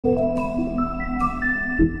Our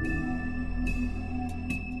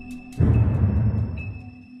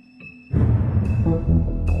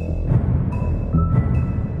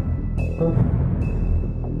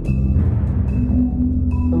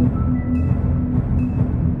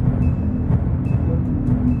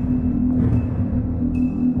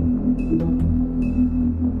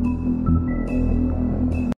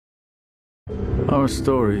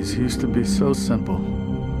stories used to be so simple.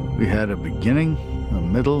 We had a beginning, a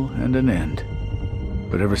middle, and an end.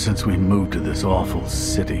 But ever since we moved to this awful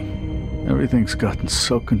city, everything's gotten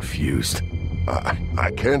so confused.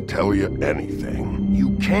 I can't tell you anything.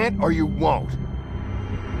 You can't or you won't.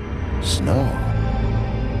 Snow.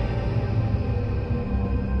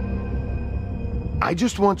 I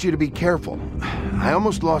just want you to be careful. I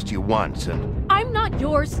almost lost you once, and... I'm not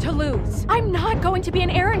yours to lose. I'm not going to be an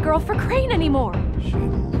errand girl for Crane anymore. She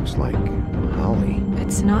looks like Holly.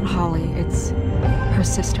 It's not Holly, it's her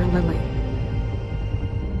sister Lily.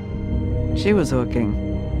 She was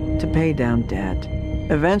hooking to pay down debt.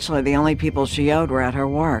 Eventually, the only people she owed were at her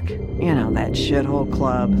work. You know, that shithole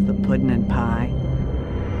club, the Puddin' and Pie.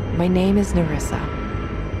 My name is Nerissa.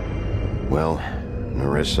 Well,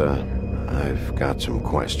 Nerissa, I've got some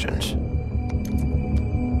questions.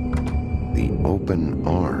 The open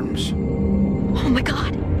arms. Oh my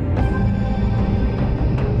god.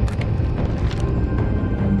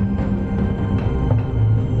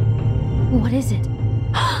 What is it?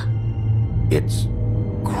 It's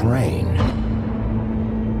Crane.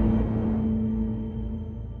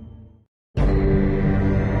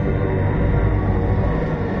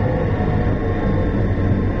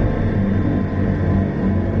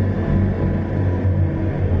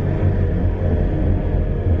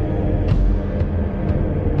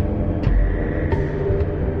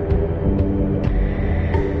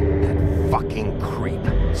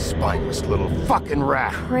 Spineless little fucking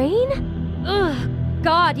rat. Crane? Ugh.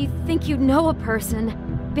 God, you think you know a person.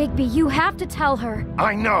 Bigby, you have to tell her.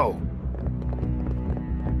 I know.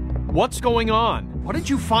 What's going on? What did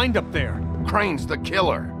you find up there? Crane's the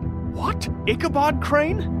killer. What? Ichabod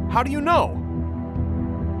Crane? How do you know?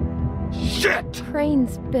 Shit!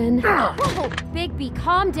 Crane's been... Whoa, Bigby,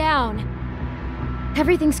 calm down.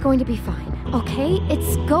 Everything's going to be fine, okay?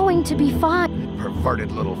 It's going to be fine.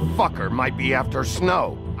 Perverted little fucker might be after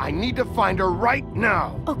Snow. I need to find her right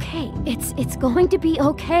now. Okay, it's going to be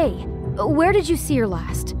okay. Where did you see her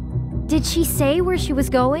last? Did she say where she was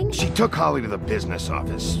going? She took Holly to the business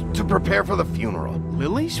office to prepare for the funeral.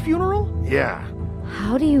 Lily's funeral? Yeah.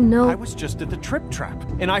 How do you know? I was just at the Trip Trap,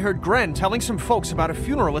 and I heard Gren telling some folks about a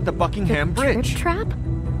funeral at the Buckingham Bridge. Trip Trap?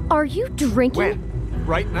 Are you drinking? When?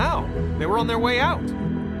 Right now. They were on their way out.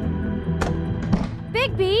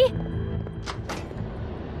 Bigby!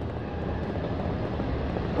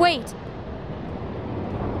 Wait.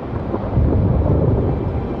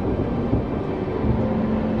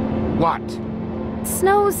 What?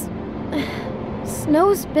 Snow's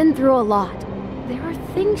been through a lot. There are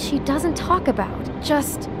things she doesn't talk about.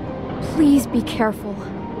 Just please be careful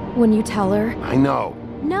when you tell her. I know.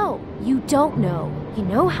 No, you don't know. You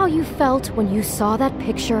know how you felt when you saw that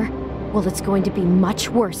picture? Well, it's going to be much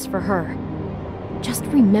worse for her. Just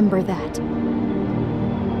remember that.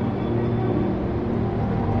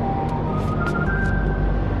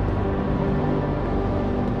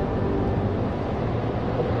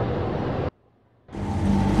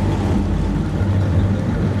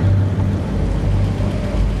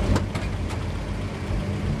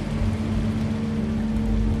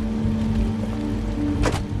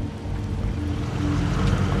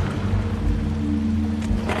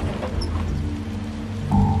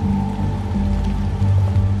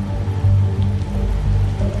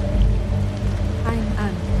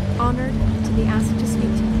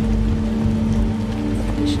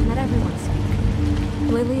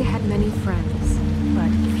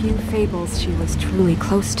 She was truly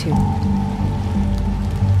close to.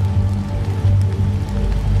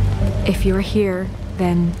 If you're here,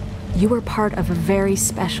 then you were part of a very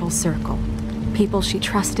special circle. People she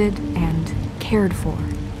trusted and cared for.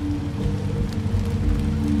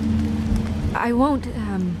 I won't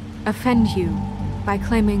offend you by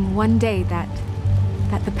claiming one day that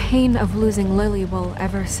the pain of losing Lily will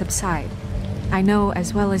ever subside. I know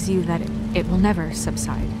as well as you that it will never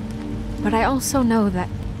subside. But I also know that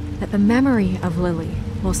the memory of Lily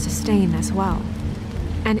will sustain as well.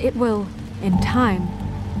 And it will, in time,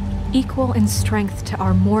 equal in strength to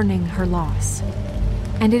our mourning her loss.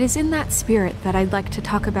 And it is in that spirit that I'd like to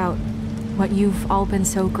talk about what you've all been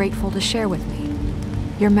so grateful to share with me.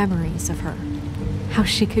 Your memories of her. How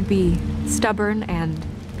she could be stubborn and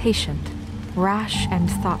patient, rash and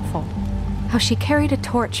thoughtful. How she carried a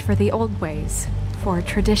torch for the old ways, for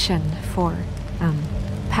tradition, for,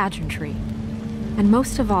 pageantry. And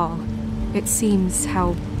most of all, it seems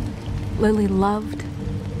how Lily loved,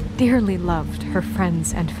 dearly loved her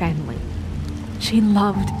friends and family. She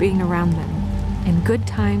loved being around them, in good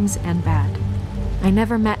times and bad. I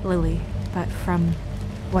never met Lily, but from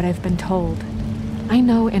what I've been told, I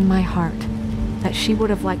know in my heart that she would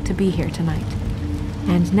have liked to be here tonight.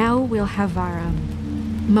 And now we'll have our,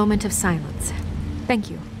 moment of silence. Thank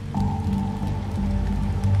you.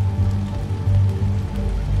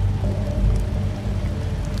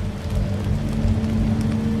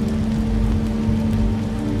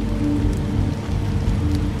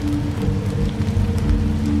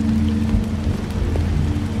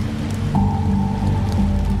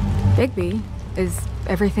 Bigby, is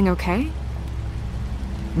everything okay?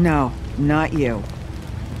 No, not you.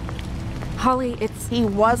 Holly, it's... He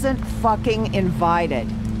wasn't fucking invited.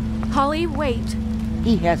 Holly, wait.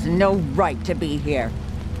 He has no right to be here.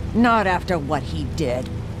 Not after what he did.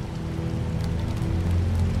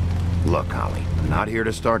 Look, Holly, I'm not here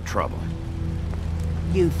to start trouble.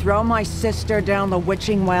 You throw my sister down the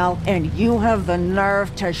witching well, and you have the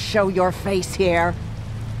nerve to show your face here?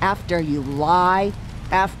 After you lie?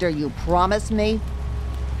 After you promise me?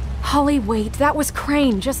 Holly, wait. That was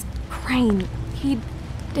Crane. Just Crane. He'd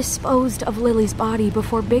disposed of Lily's body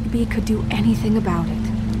before Bigby could do anything about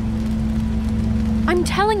it. I'm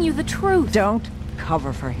telling you the truth. Don't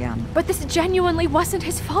cover for him. But this genuinely wasn't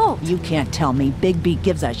his fault. You can't tell me Bigby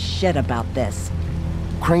gives a shit about this.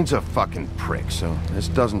 Crane's a fucking prick, so this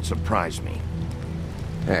doesn't surprise me.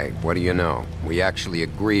 Hey, what do you know? We actually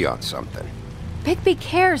agree on something. Bigby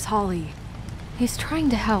cares, Holly. He's trying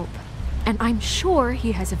to help. And I'm sure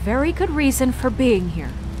he has a very good reason for being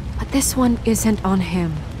here. But this one isn't on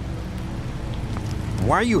him.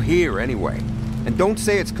 Why are you here anyway? And don't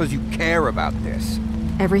say it's because you care about this.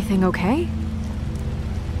 Everything okay?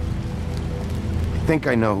 I think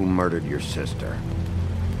I know who murdered your sister.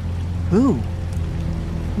 Who?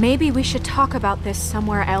 Maybe we should talk about this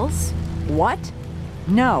somewhere else? What?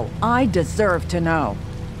 No, I deserve to know.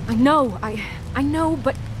 I know,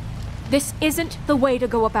 but this isn't the way to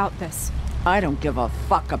go about this. I don't give a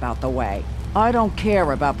fuck about the way. I don't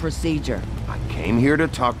care about procedure. I came here to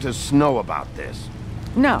talk to Snow about this.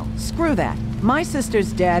 No, screw that. My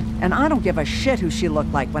sister's dead, and I don't give a shit who she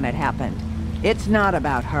looked like when it happened. It's not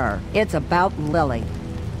about her. It's about Lily.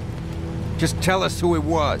 Just tell us who it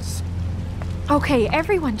was. Okay,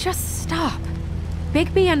 everyone, just stop.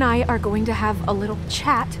 Bigby and I are going to have a little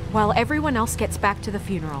chat while everyone else gets back to the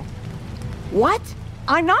funeral. What?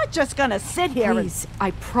 I'm not just gonna sit here Please,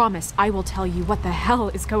 I promise I will tell you what the hell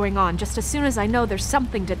is going on just as soon as I know there's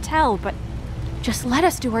something to tell, but just let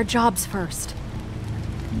us do our jobs first.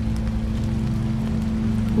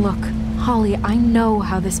 Look, Holly, I know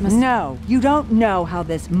how this must... No, you don't know how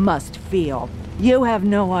this must feel. You have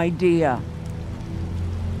no idea.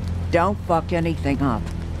 Don't fuck anything up.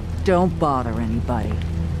 Don't bother anybody.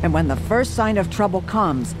 And when the first sign of trouble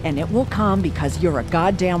comes, and it will come because you're a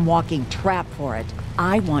goddamn walking trap for it,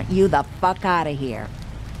 I want you the fuck out of here.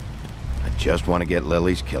 I just want to get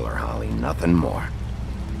Lily's killer, Holly, nothing more.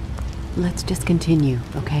 Let's just continue,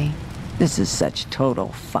 okay? This is such total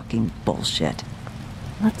fucking bullshit.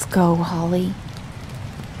 Let's go, Holly.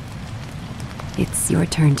 It's your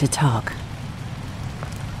turn to talk.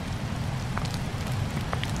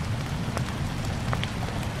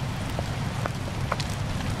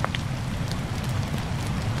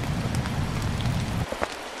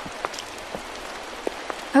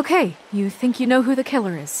 Okay, you think you know who the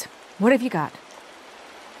killer is. What have you got?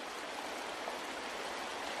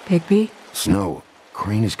 Bigby? Snow,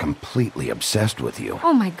 Crane is completely obsessed with you.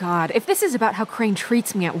 Oh my god, if this is about how Crane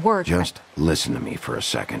treats me at work... Just listen to me for a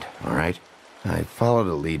second, all right? I followed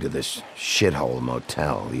a lead to this shithole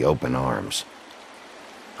motel, the Open Arms.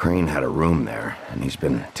 Crane had a room there, and he's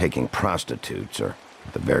been taking prostitutes, or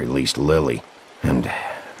at the very least Lily, and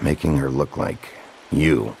making her look like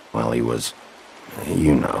you while he was...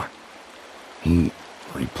 you know. He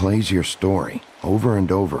replays your story over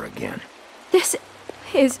and over again. This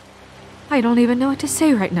is... I don't even know what to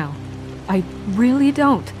say right now. I really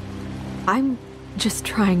don't. I'm just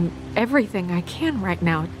trying everything I can right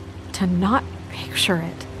now to not picture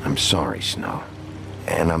it. I'm sorry, Snow.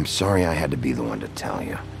 And I'm sorry I had to be the one to tell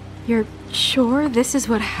you. You're sure this is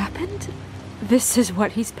what happened? This is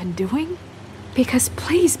what he's been doing? Because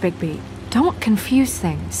please, Bigby, don't confuse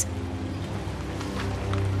things.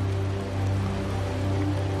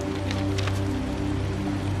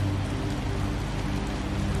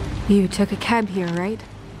 You took a cab here, right?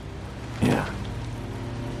 Yeah.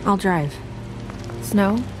 I'll drive.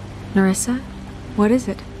 Snow, Nerissa? What is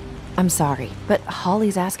it? I'm sorry, but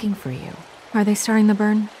Holly's asking for you. Are they starting the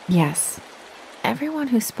burn? Yes. Everyone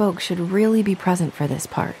who spoke should really be present for this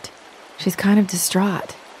part. She's kind of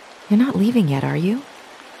distraught. You're not leaving yet, are you?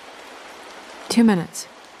 2 minutes.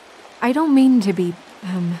 I don't mean to be,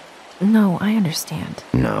 No, I understand.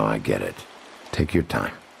 No, I get it. Take your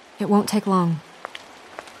time. It won't take long.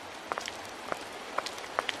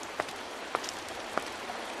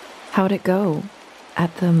 How'd it go?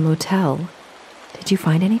 At the motel? Did you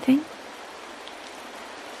find anything?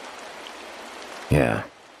 Yeah.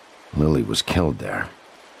 Lily was killed there.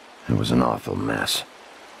 It was an awful mess.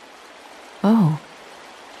 Oh.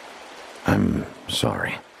 I'm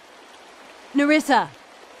sorry. Nerissa!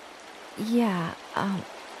 Yeah,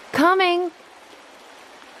 coming!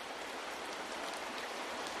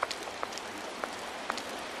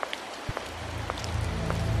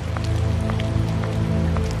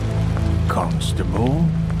 Constable?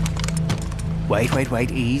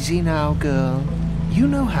 Wait, easy now, girl. You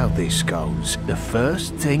know how this goes. The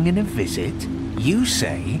first thing in a visit, you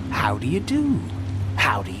say, how do you do?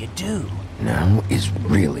 How do you do? Now is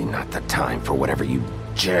really not the time for whatever you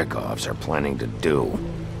jerk-offs are planning to do.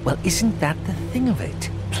 Well, isn't that the thing of it?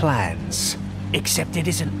 Plans. Except it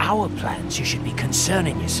isn't our plans you should be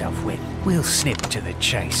concerning yourself with. We'll snip to the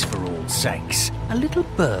chase for all sakes. A little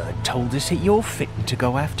bird told us that you're fitting to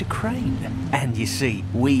go after Crane. And you see,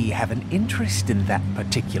 we have an interest in that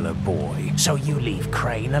particular boy. So you leave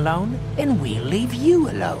Crane alone, and we'll leave you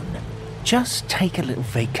alone. Just take a little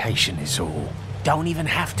vacation is all. Don't even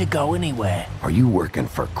have to go anywhere. Are you working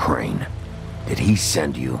for Crane? Did he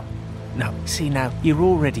send you? No, see now, you're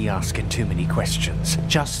already asking too many questions.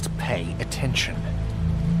 Just pay attention.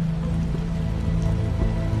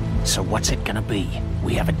 So what's it gonna be?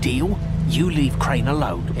 We have a deal? You leave Crane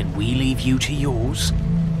alone, and we leave you to yours?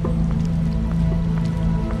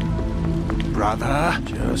 Brother?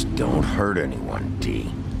 Just don't hurt anyone,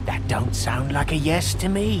 D. That don't sound like a yes to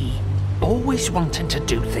me. Always wanting to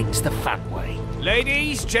do things the fun way.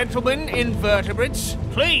 Ladies, gentlemen, invertebrates,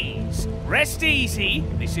 please, rest easy.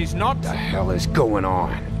 This is not... What the hell is going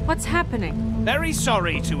on? What's happening? Very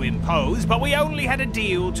sorry to impose, but we only had a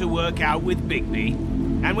deal to work out with Bigby.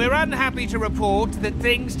 And we're unhappy to report that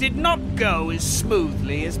things did not go as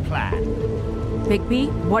smoothly as planned.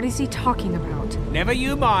 Bigby, what is he talking about? Never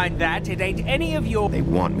you mind that, it ain't any of your... They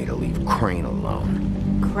want me to leave Crane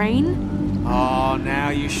alone. Crane? Oh, now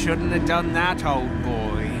you shouldn't have done that, old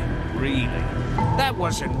boy. Really. That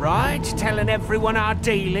wasn't right, telling everyone our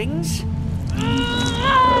dealings.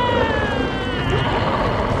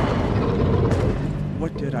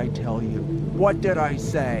 What did I tell you? What did I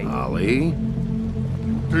say? Holly?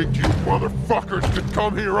 Think you motherfuckers could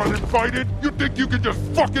come here uninvited? You think you could just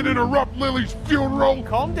fucking interrupt Lily's funeral?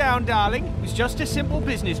 Calm down, darling. It was just a simple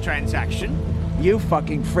business transaction. You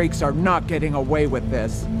fucking freaks are not getting away with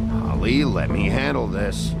this. Holly, let me handle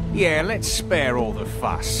this. Yeah, let's spare all the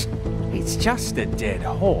fuss. It's just a dead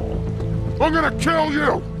whore. I'm gonna kill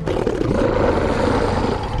you!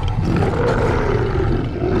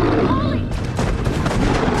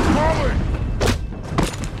 Holly!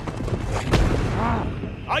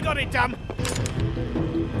 I got it, damn!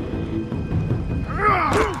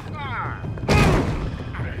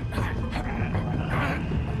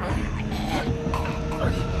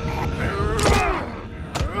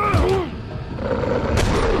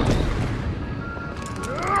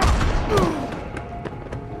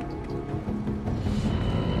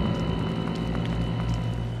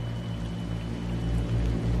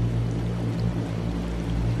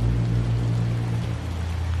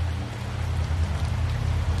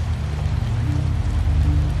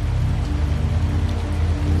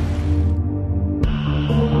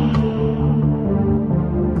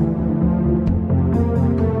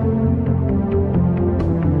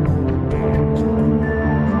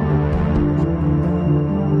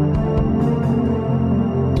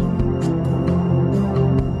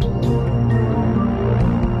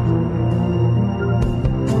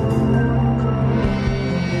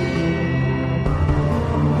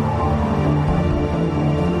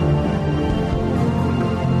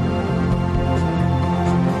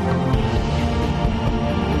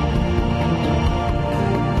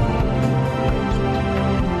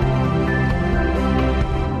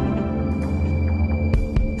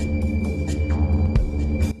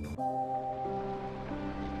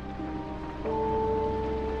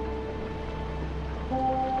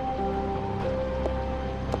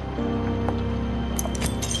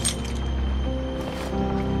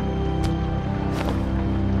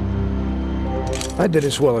 I did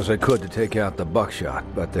as well as I could to take out the buckshot,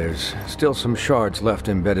 but there's still some shards left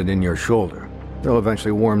embedded in your shoulder. They'll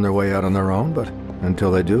eventually worm their way out on their own, but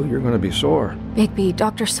until they do, you're gonna be sore. Bigby,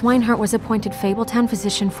 Dr. Swinehart was appointed Fabletown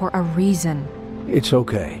physician for a reason. It's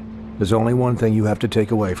okay. There's only one thing you have to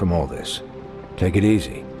take away from all this. Take it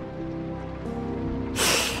easy.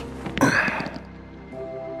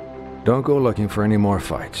 Don't go looking for any more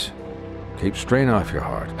fights. Keep strain off your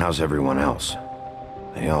heart. How's everyone else?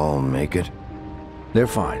 They all make it? They're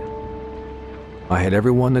fine. I had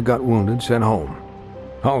everyone that got wounded sent home.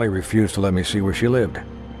 Holly refused to let me see where she lived,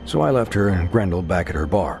 so I left her and Grendel back at her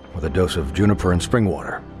bar with a dose of juniper and spring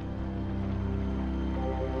water.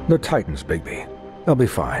 They're Titans, Bigby. They'll be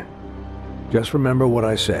fine. Just remember what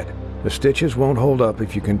I said. The stitches won't hold up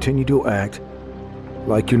if you continue to act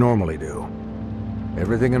like you normally do.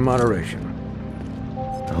 Everything in moderation.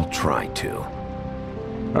 I'll try to.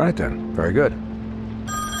 All right then. Very good.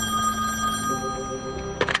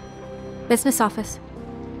 Business office.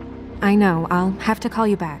 I know, I'll have to call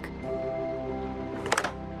you back.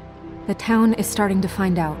 The town is starting to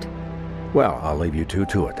find out. Well, I'll leave you two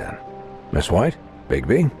to it then. Miss White,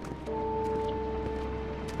 Bigby.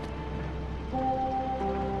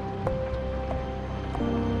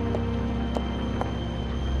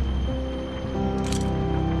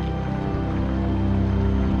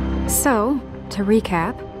 So, to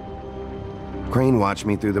recap... Crane watched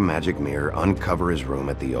me through the magic mirror uncover his room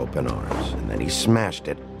at the open arms, and then he smashed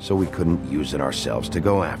it so we couldn't use it ourselves to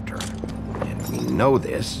go after him. And we know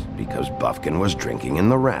this because Buffkin was drinking in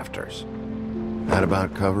the rafters. That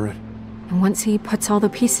about cover it? And once he puts all the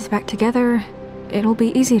pieces back together, it'll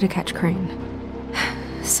be easy to catch Crane.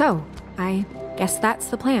 So, I guess that's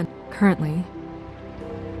the plan, currently.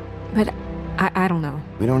 But I don't know.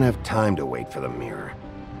 We don't have time to wait for the mirror.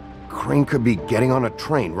 Crane could be getting on a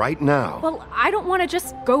train right now. Well, I don't want to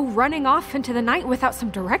just go running off into the night without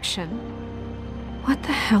some direction. What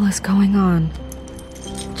the hell is going on?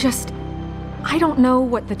 I don't know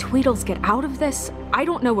what the Tweedles get out of this. I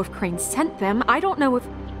don't know if Crane sent them. I don't know if...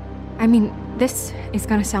 I mean, this is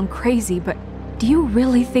gonna sound crazy, but do you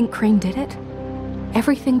really think Crane did it?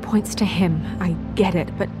 Everything points to him. I get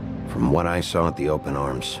it, but... From what I saw at the open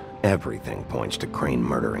arms, everything points to Crane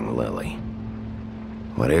murdering Lily.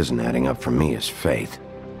 What isn't adding up for me is Faith.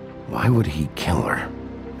 Why would he kill her?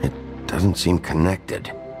 It doesn't seem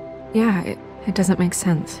connected. Yeah, it doesn't make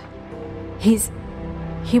sense. He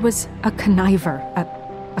was a conniver,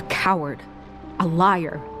 a coward, a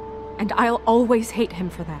liar. And I'll always hate him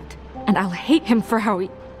for that. And I'll hate him for how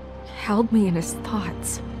he held me in his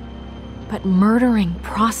thoughts. But murdering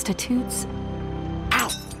prostitutes? Ow!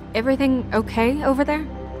 Everything okay over there?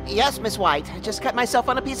 Yes, Miss White. I just cut myself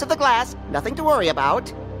on a piece of the glass. Nothing to worry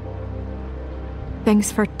about.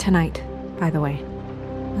 Thanks for tonight, by the way.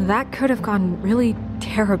 That could have gone really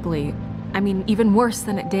terribly. I mean, even worse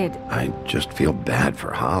than it did. I just feel bad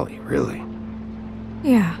for Holly, really.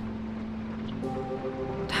 Yeah.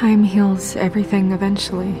 Time heals everything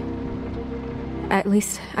eventually. At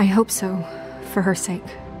least, I hope so, for her sake.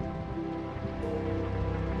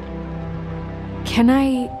 Can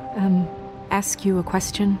I, ask you a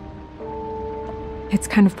question? It's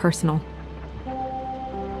kind of personal.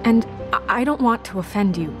 And I don't want to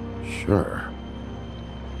offend you. Sure.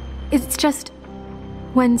 It's just,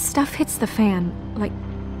 when stuff hits the fan,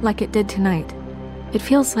 like it did tonight, it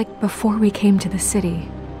feels like before we came to the city.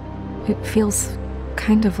 It feels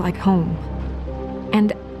kind of like home.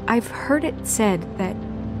 And I've heard it said that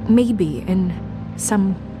maybe in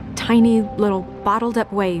some tiny little bottled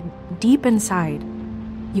up way deep inside,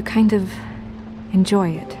 you kind of enjoy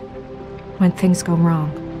it when things go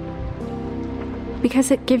wrong.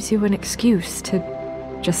 Because it gives you an excuse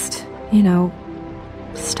to just,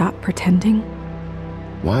 stop pretending.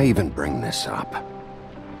 Why even bring this up?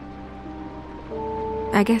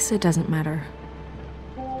 I guess it doesn't matter.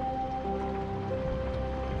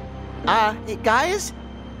 Guys?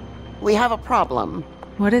 We have a problem.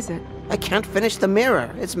 What is it? I can't finish the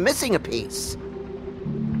mirror. It's missing a piece.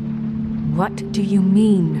 What do you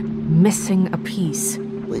mean, missing a piece?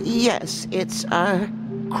 Yes, it's,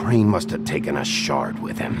 Crane must have taken a shard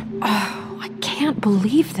with him. Oh, I can't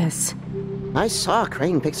believe this. I saw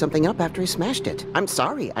Crane pick something up after he smashed it. I'm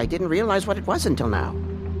sorry, I didn't realize what it was until now.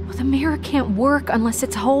 Well, the mirror can't work unless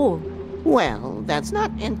it's whole. Well, that's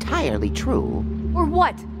not entirely true. Or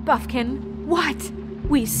what, Buffkin? What?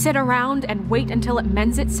 We sit around and wait until it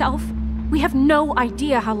mends itself? We have no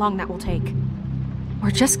idea how long that will take.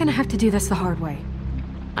 We're just gonna have to do this the hard way.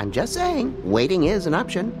 I'm just saying, waiting is an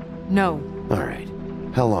option. No. All right.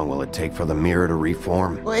 How long will it take for the mirror to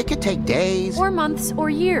reform? Well, it could take days. Or months, or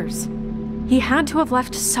years. He had to have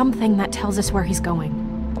left something that tells us where he's going.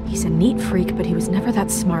 He's a neat freak, but he was never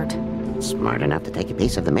that smart. Smart enough to take a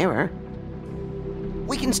piece of the mirror.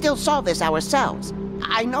 We can still solve this ourselves.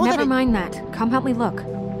 I know Never mind that. Come help me look.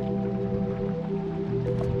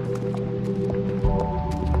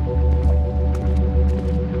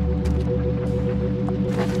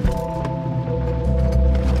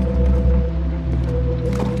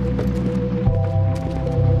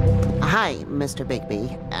 Hi, Mr.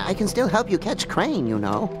 Bigby. I can still help you catch Crane, you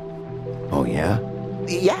know. Oh, yeah?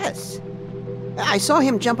 Yes. I saw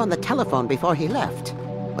him jump on the telephone before he left.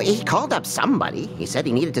 He called up somebody. He said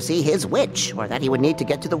he needed to see his witch, or that he would need to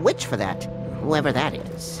get to the witch for that. Whoever that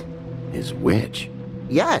is. His witch?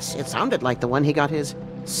 Yes, it sounded like the one he got his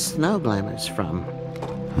snow glamours from.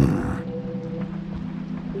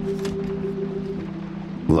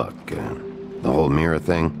 Look, the whole mirror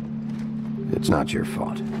thing, it's not your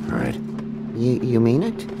fault, all right? You mean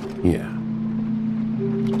it? Yeah.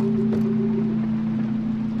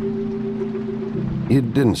 You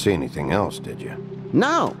didn't see anything else, did you?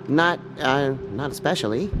 No, not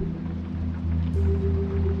especially.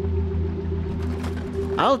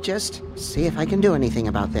 I'll just see if I can do anything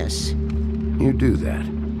about this. You do that.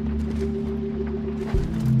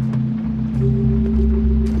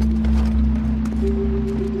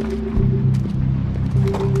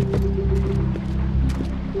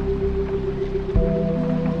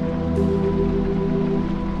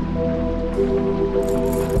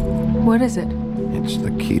 What is it? It's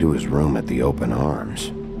the key to his room at the Open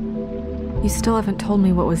Arms. You still haven't told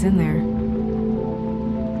me what was in there.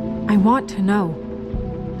 I want to know.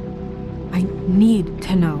 I need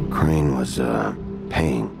to know. Crane was,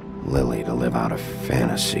 paying Lily to live out a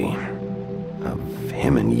fantasy of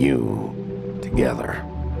him and you together.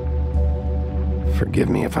 Forgive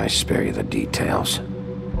me if I spare you the details.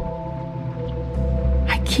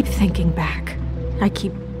 I keep thinking back. I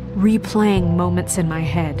keep replaying moments in my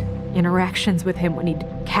head. Interactions with him when he'd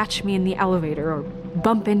catch me in the elevator or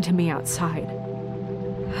bump into me outside.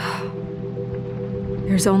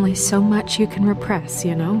 There's only so much you can repress,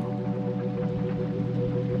 you know?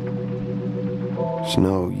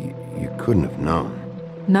 Snow, you couldn't have known.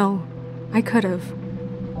 No, I could have.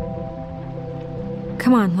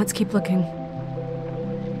 Come on, let's keep looking.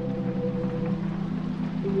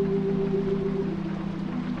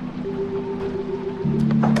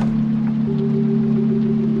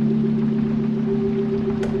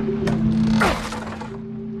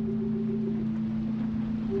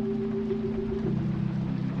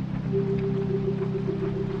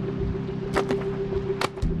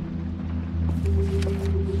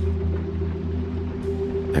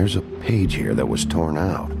 There's a page here that was torn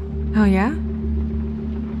out. Oh, yeah?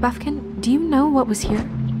 Buffkin, do you know what was here?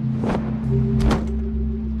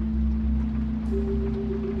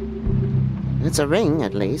 It's a ring,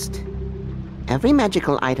 at least. Every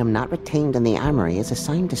magical item not retained in the armory is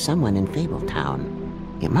assigned to someone in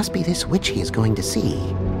Fabletown. It must be this witch he is going to see.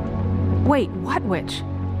 Wait, what witch?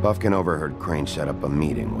 Buffkin overheard Crane set up a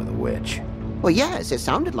meeting with a witch. Well, yes, it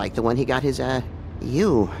sounded like the one he got his,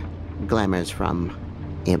 glamours from.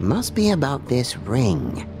 It must be about this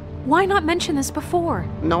ring. Why not mention this before?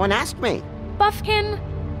 No one asked me. Buffkin!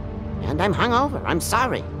 And I'm hungover. I'm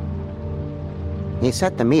sorry. He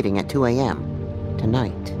set the meeting at 2 a.m.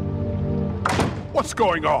 tonight. What's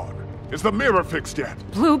going on? Is the mirror fixed yet?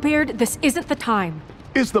 Bluebeard, this isn't the time.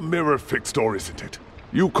 Is the mirror fixed or isn't it?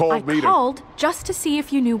 You called me I called just to see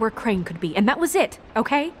if you knew where Crane could be, and that was it,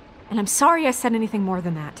 okay? And I'm sorry I said anything more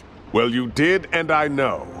than that. Well, you did, and I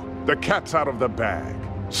know. The cat's out of the bag.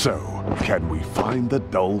 So, can we find the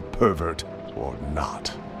dull pervert or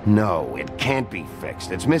not? No, it can't be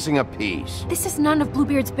fixed. It's missing a piece. This is none of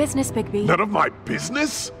Bluebeard's business, Bigby. None of my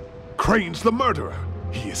business? Crane's the murderer.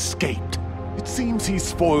 He escaped. It seems he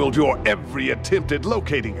spoiled your every attempt at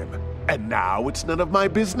locating him. And now it's none of my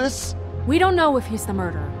business? We don't know if he's the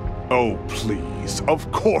murderer. Oh, please. Of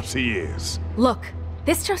course he is. Look,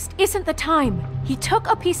 this just isn't the time. He took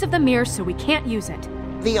a piece of the mirror, so we can't use it.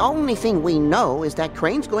 The only thing we know is that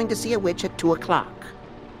Crane's going to see a witch at 2 o'clock.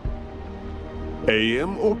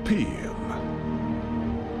 AM or PM?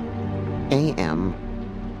 AM.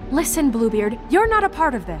 Listen, Bluebeard, you're not a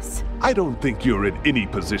part of this. I don't think you're in any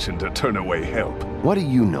position to turn away help. What do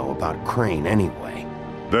you know about Crane anyway?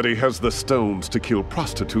 That he has the stones to kill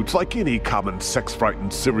prostitutes like any common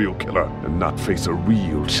sex-frightened serial killer and not face a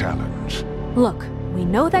real challenge. Look, we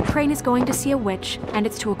know that Crane is going to see a witch, and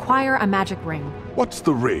it's to acquire a magic ring. What's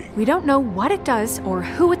the ring? We don't know what it does or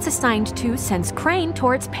who it's assigned to since Crane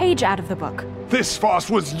tore its page out of the book. This farce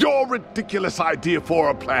was your ridiculous idea for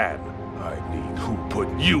a plan. I mean, who put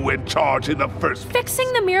you in charge in the first place?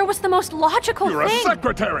 Fixing the mirror was the most logical You're thing. a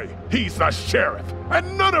secretary. He's the sheriff.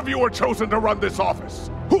 And none of you were chosen to run this office.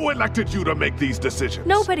 Who elected you to make these decisions?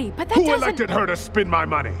 Nobody, but that Who doesn't... elected her to spend my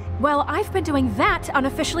money? Well, I've been doing that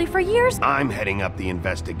unofficially for years. I'm heading up the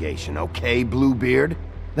investigation, okay, Bluebeard?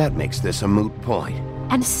 That makes this a moot point.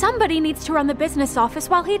 And somebody needs to run the business office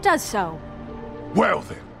while he does so. Well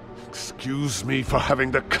then, excuse me for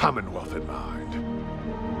having the Commonwealth in mind.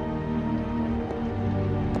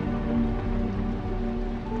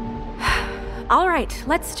 All right,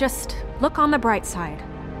 let's just look on the bright side.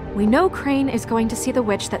 We know Crane is going to see the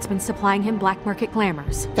witch that's been supplying him black market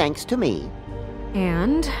glamours. Thanks to me.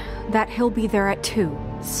 And that he'll be there at 2.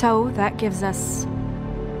 So that gives us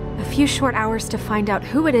a few short hours to find out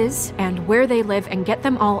who it is and where they live and get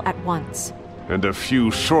them all at once. And a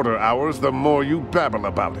few shorter hours the more you babble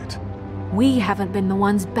about it. We haven't been the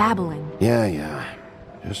ones babbling. Yeah.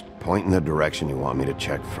 Just point in the direction you want me to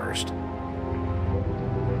check first.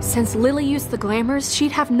 Since Lily used the glamours,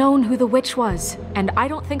 she'd have known who the witch was, and I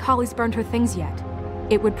don't think Holly's burned her things yet.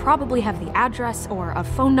 It would probably have the address or a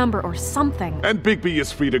phone number or something. And Bigby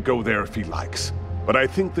is free to go there if he likes. But I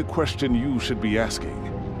think the question you should be asking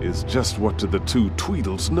is just what do the two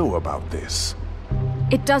Tweedles know about this?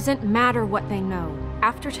 It doesn't matter what they know.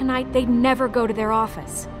 After tonight, they'd never go to their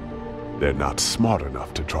office. They're not smart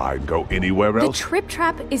enough to try and go anywhere else? The Trip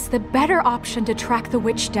Trap is the better option to track the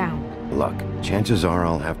witch down. Look, chances are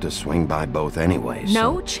I'll have to swing by both anyways.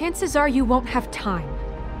 No, so... chances are you won't have time.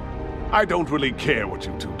 I don't really care what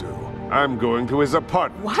you two do. I'm going to his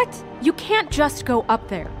apartment. What? You can't just go up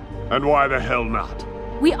there. And why the hell not?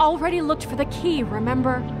 We already looked for the key,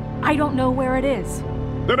 remember? I don't know where it is.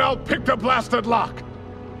 Then I'll pick the blasted lock!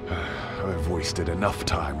 I've wasted enough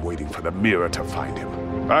time waiting for the mirror to find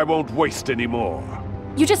him. I won't waste any more.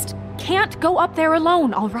 You just can't go up there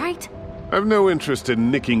alone, all right? I've no interest in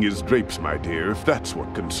nicking his drapes, my dear, if that's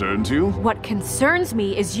what concerns you. What concerns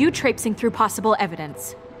me is you traipsing through possible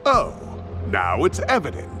evidence. Oh, now it's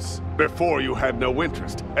evidence. Before you had no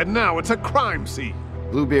interest, and now it's a crime scene.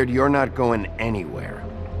 Bluebeard, you're not going anywhere.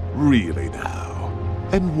 Really now?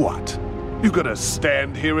 And what? You gonna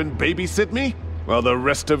stand here and babysit me? While the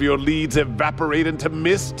rest of your leads evaporate into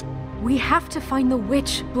mist? We have to find the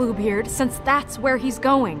witch, Bluebeard, since that's where he's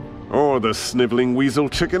going. Or the sniveling weasel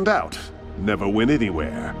chickened out. Never went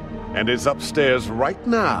anywhere. And is upstairs right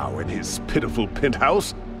now in his pitiful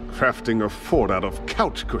penthouse, crafting a fort out of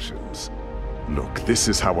couch cushions. Look, this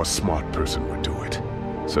is how a smart person would do it.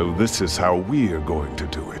 So this is how we're going to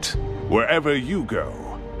do it. Wherever you go,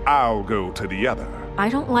 I'll go to the other. I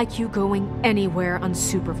don't like you going anywhere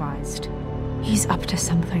unsupervised. He's up to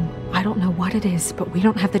something. I don't know what it is, but we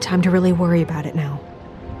don't have the time to really worry about it now.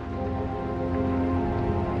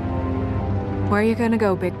 Where are you gonna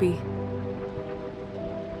go, Bigby?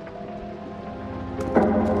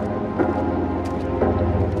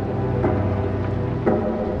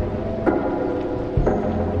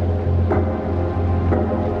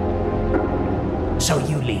 So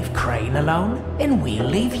you leave Crane alone, and we'll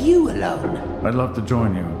leave you alone. I'd love to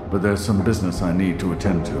join you, but there's some business I need to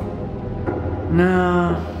attend to.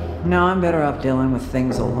 No, I'm better off dealing with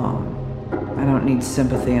things alone. I don't need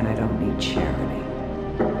sympathy and I don't need charity.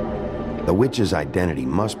 The witch's identity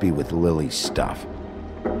must be with Lily's stuff.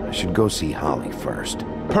 I should go see Holly first.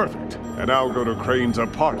 Perfect. And I'll go to Crane's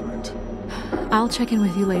apartment. I'll check in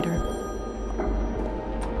with you later.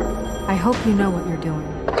 I hope you know what you're doing.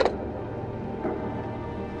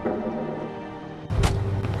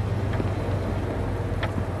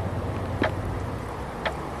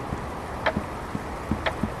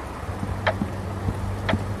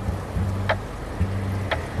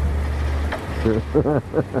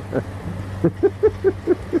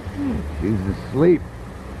 She's asleep.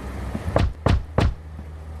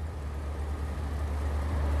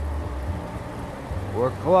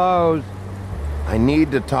 We're closed. I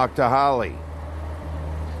need to talk to Holly.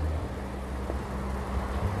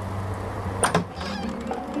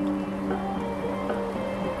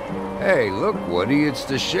 Hey, look, Woody, it's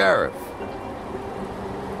the sheriff.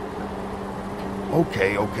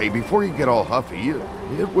 Okay, before you get all huffy,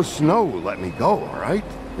 it was Snow who let me go, all right?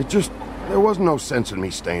 There was no sense in me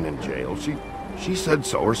staying in jail. She said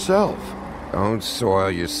so herself. Don't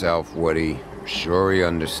soil yourself, Woody. I'm sure he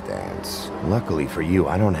understands. Luckily for you,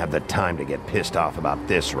 I don't have the time to get pissed off about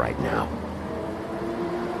this right now.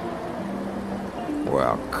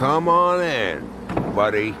 Well, come on in,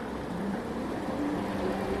 buddy.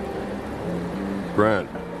 Grant.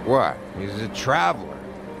 What? He's a traveler.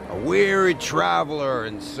 A weary traveler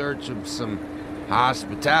in search of some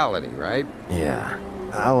hospitality, right? Yeah.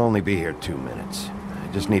 I'll only be here 2 minutes.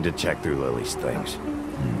 I just need to check through Lily's things.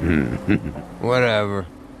 Whatever.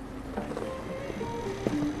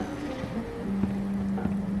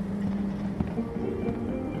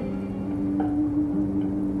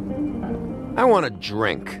 want a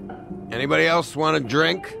drink. Anybody else want a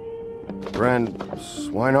drink? Gren,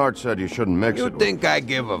 Swinehart said you shouldn't mix it You with... think I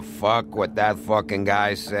give a fuck what that fucking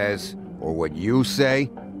guy says? Or what you say?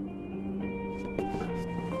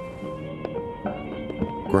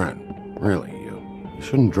 Gren, really, you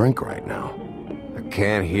shouldn't drink right now. I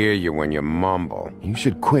can't hear you when you mumble. You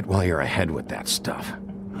should quit while you're ahead with that stuff.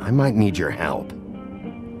 I might need your help.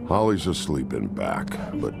 Holly's asleep in back,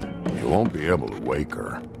 but you won't be able to wake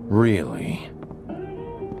her. Really?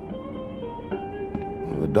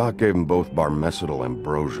 The doc gave them both Barmecidal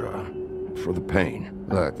ambrosia for the pain.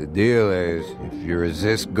 Look, the deal is, if you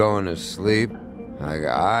resist going to sleep, like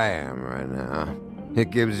I am right now,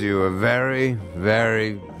 it gives you a very,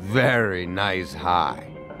 very, very nice high.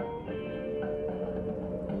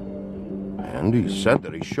 And he said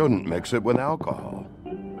that he shouldn't mix it with alcohol.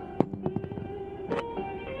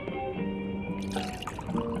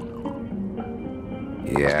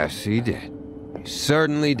 Yes, he did. He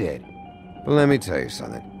certainly did. But let me tell you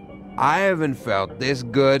something. I haven't felt this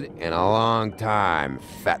good in a long time,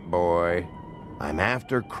 fat boy. I'm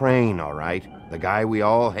after Crane, all right? The guy we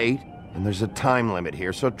all hate? And there's a time limit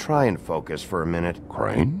here, so try and focus for a minute.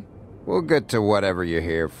 Crane? We'll get to whatever you're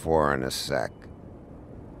here for in a sec.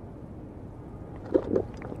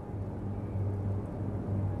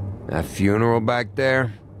 That funeral back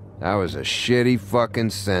there? That was a shitty fucking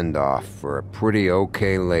send-off for a pretty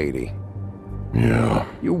okay lady. Yeah.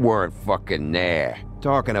 You weren't fucking there.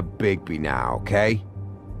 Talking to Bigby now, okay?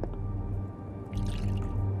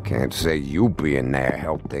 Can't say you being there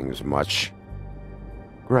helped things much.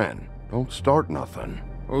 Gren, don't start nothing.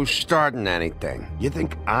 Who's starting anything? You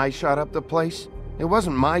think I shot up the place? It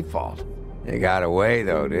wasn't my fault. They got away,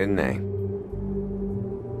 though, didn't they?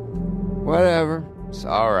 Whatever. It's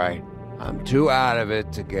alright. I'm too out of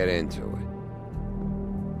it to get into it.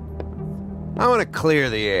 I want to clear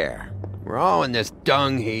the air. We're all in this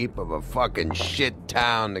dung heap of a fucking shit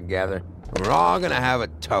town together. And we're all gonna have a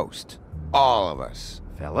toast. All of us.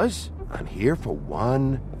 Fellas, I'm here for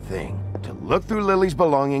one thing. To look through Lily's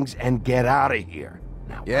belongings and get out of here.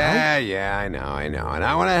 Now, Yeah, I know. And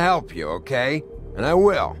I want to help you, okay? And I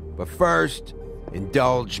will. But first,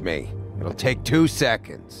 indulge me. It'll take 2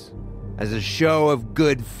 seconds. As a show of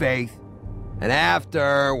good faith. And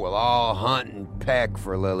after, we'll all hunt and peck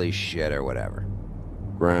for Lily's shit or whatever.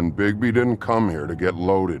 Grand Bigby didn't come here to get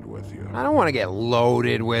loaded with you. I don't want to get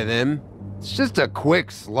loaded with him. It's just a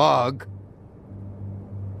quick slug.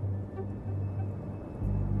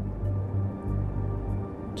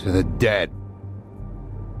 To the dead.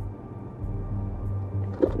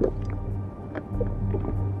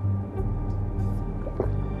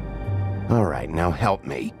 All right, now help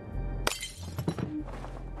me.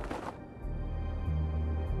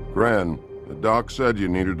 Gran, the doc said you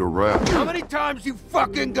needed a rest. How many times you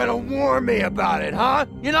fucking gonna warn me about it, huh?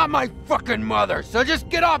 You're not my fucking mother, so just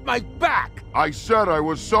get off my back! I said I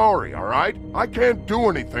was sorry, all right? I can't do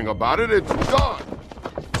anything about it. It's done.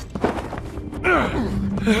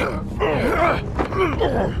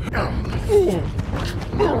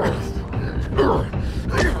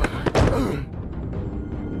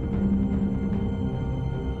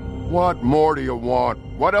 What more do you want?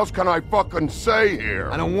 What else can I fucking say here?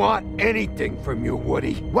 I don't want anything from you,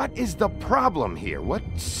 Woody. What is the problem here? What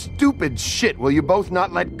stupid shit will you both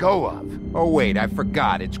not let go of? Oh wait, I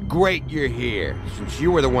forgot. It's great you're here, since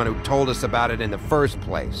you were the one who told us about it in the first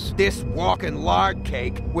place. This walking lard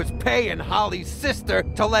cake was paying Holly's sister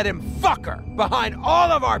to let him fuck her behind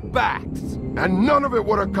all of our backs. And none of it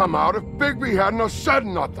would have come out if Bigby hadn't have said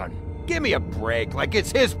nothing. Give me a break, like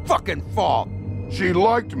it's his fucking fault. She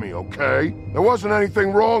liked me, okay? There wasn't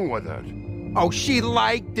anything wrong with it. Oh, she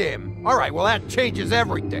liked him. All right, well, that changes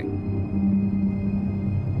everything.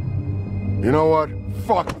 You know what?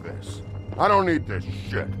 Fuck this. I don't need this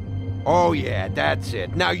shit. Oh, yeah, that's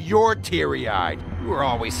it. Now you're teary-eyed. You were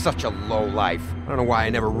always such a lowlife. I don't know why I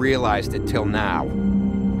never realized it till now.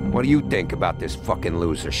 What do you think about this fucking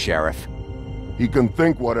loser, Sheriff? He can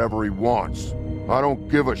think whatever he wants. I don't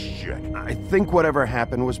give a shit. I think whatever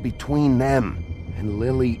happened was between them. And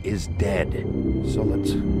Lily is dead. So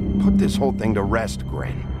let's put this whole thing to rest,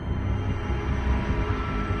 Gren.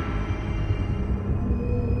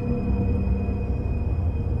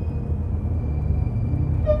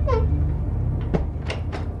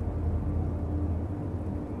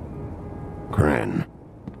 Gren.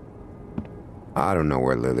 I don't know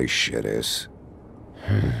where Lily's shit is.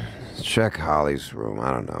 Check Holly's room,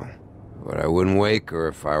 I don't know. But I wouldn't wake her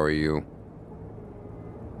if I were you.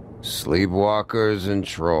 Sleepwalkers and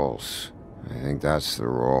trolls. I think that's the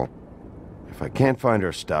rule. If If I can't find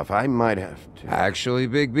her stuff, I might have to... Actually,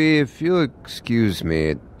 Bigby, if you'll excuse me,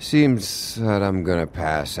 it seems that I'm gonna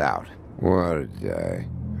pass out. What a day.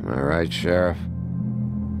 Am I right, Sheriff?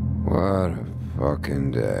 What a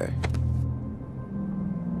fucking day.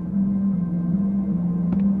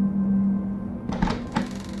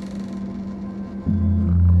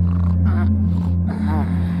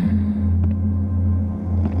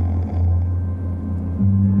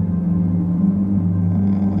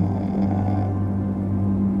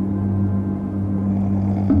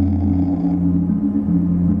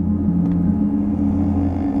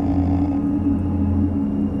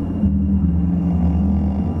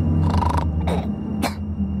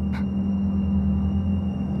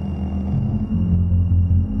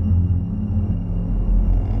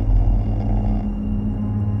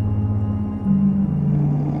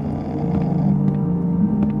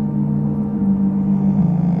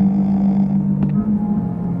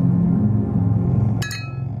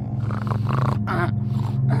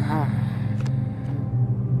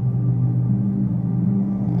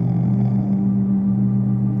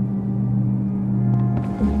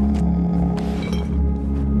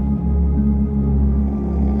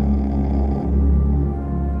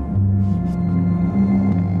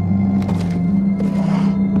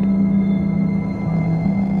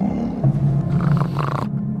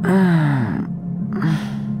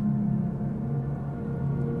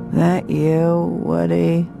 That you,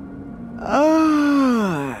 Woody?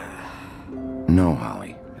 No,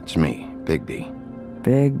 Holly. It's me, Bigby.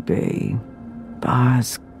 Bigby.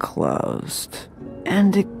 Bar's closed.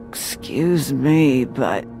 And excuse me,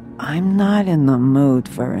 but I'm not in the mood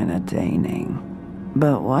for entertaining.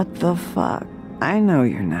 But what the fuck? I know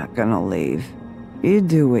you're not gonna leave. You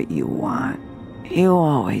do what you want. You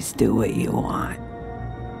always do what you want.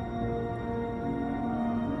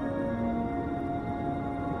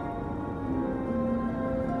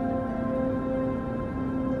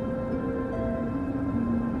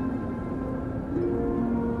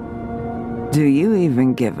 Do you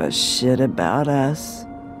even give a shit about us?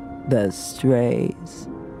 The strays?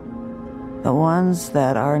 The ones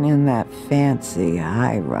that aren't in that fancy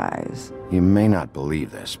high-rise? You may not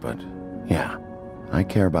believe this, but yeah, I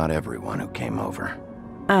care about everyone who came over.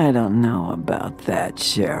 I don't know about that,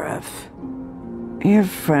 Sheriff. You're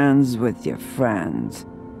friends with your friends,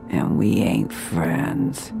 and we ain't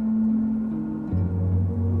friends.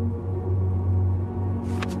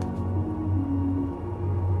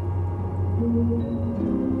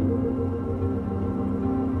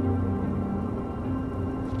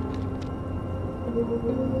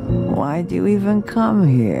 Why'd you even come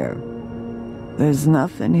here? There's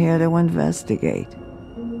nothing here to investigate.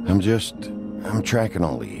 I'm tracking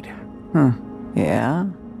a lead. Huh. Yeah?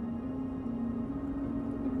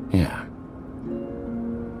 Yeah.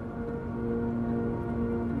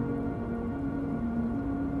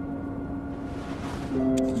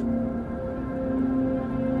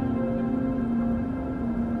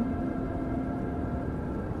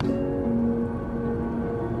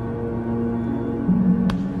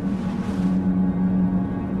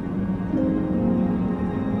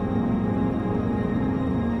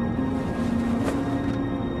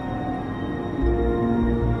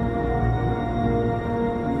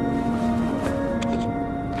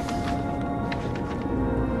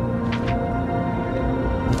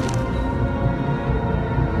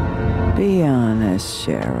 Be honest,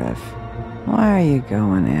 Sheriff. Why are you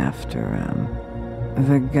going after him?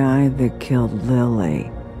 The guy that killed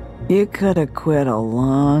Lily. You could have quit a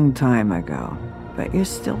long time ago, but you're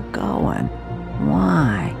still going.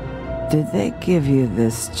 Why? Did they give you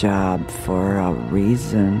this job for a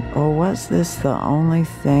reason, or was this the only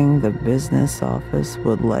thing the business office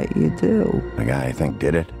would let you do? The guy I think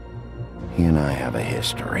did it, he and I have a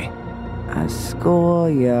history. A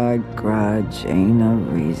schoolyard grudge ain't a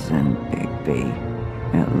reason, Bigby.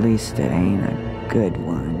 At least it ain't a good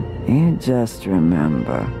one. You just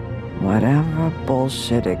remember, whatever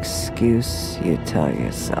bullshit excuse you tell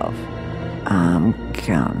yourself, I'm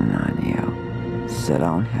counting on you. So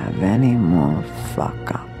don't have any more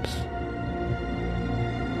fuck-ups.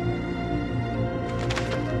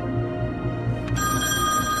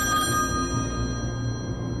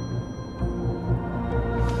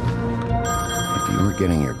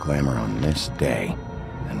 Getting your glamour on this day,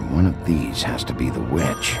 then one of these has to be the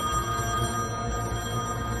witch.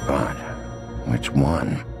 But which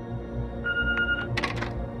one?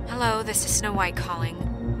 Hello, this is Snow White calling.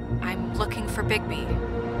 I'm looking for Bigby.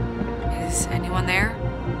 Is anyone there?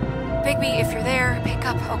 Bigby, if you're there, pick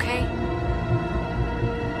up, okay?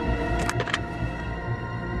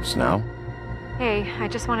 Snow? Hey, I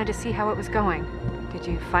just wanted to see how it was going. Did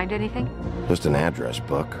you find anything? Just an address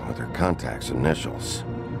book with her contact's initials.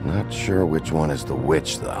 Not sure which one is the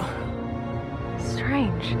witch, though.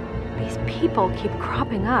 Strange. These people keep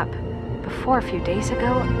cropping up. Before a few days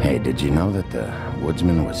ago... Hey, did you know that the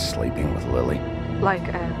woodsman was sleeping with Lily? Like,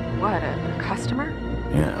 a customer?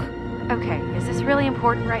 Yeah. Okay, is this really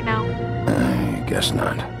important right now? I guess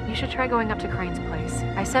not. You should try going up to Crane's place.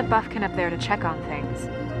 I sent Buffkin up there to check on things.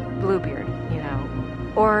 Bluebeard, you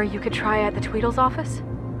know. Or you could try at the Tweedle's office.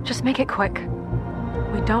 Just make it quick.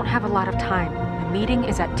 We don't have a lot of time. The meeting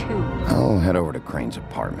is at 2. I'll head over to Crane's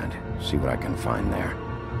apartment, see what I can find there.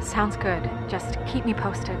 Sounds good. Just keep me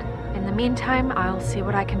posted. In the meantime, I'll see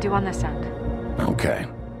what I can do on this end. Okay.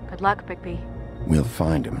 Good luck, Bigby. We'll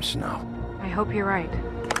find him, Snow. I hope you're right.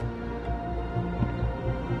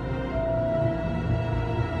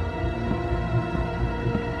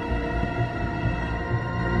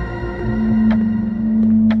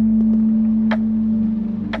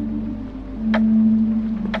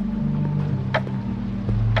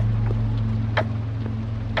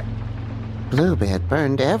 Bluebeard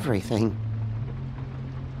burned everything.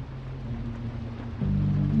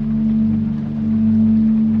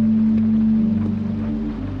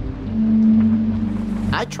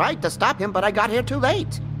 I tried to stop him, but I got here too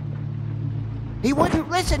late. He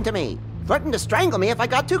wouldn't listen to me. Threatened to strangle me if I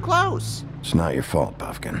got too close. It's not your fault,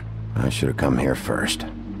 Buffkin. I should have come here first.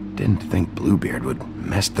 Didn't think Bluebeard would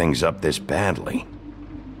mess things up this badly.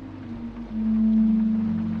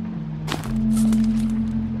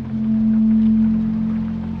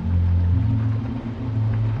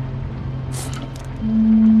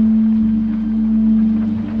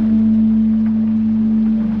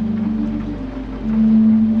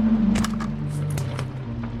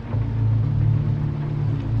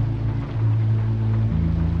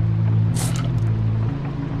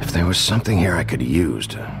 There was something here I could use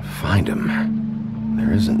to find him.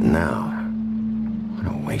 There isn't now.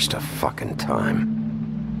 What a waste of fucking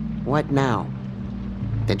time. What now?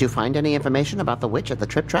 Did you find any information about the witch at the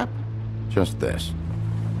Trip Trap? Just this.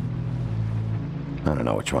 I don't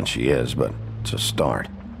know which one she is, but it's a start.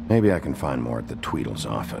 Maybe I can find more at the Tweedle's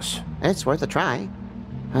office. It's worth a try.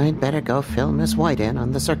 I'd better go fill Miss White in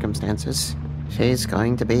on the circumstances. She's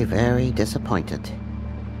going to be very disappointed.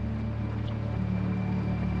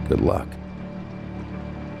 Good luck.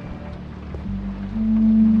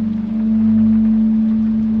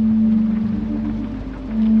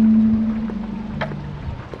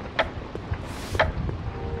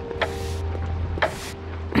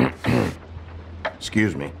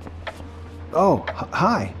 Excuse me. Oh,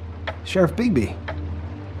 hi. Sheriff Bigby.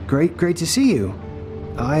 Great to see you.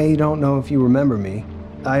 I don't know if you remember me.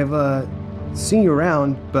 I've, seen you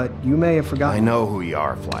around, but you may have forgotten. I know who you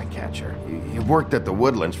are, Flycatcher. You've worked at the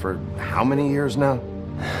Woodlands for how many years now?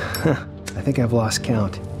 I think I've lost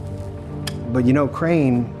count. But you know,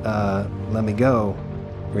 Crane, let me go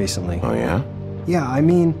recently. Oh, yeah? Yeah, I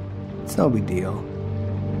mean, it's no big deal.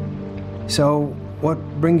 So, what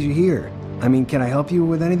brings you here? I mean, can I help you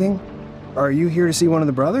with anything? Are you here to see one of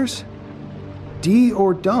the brothers? D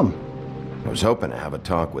or Dumb? I was hoping to have a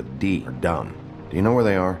talk with D or Dumb. Do you know where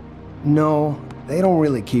they are? No, they don't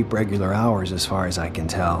really keep regular hours as far as I can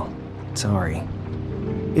tell. Sorry.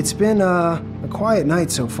 It's been, a quiet night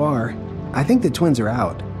so far. I think the twins are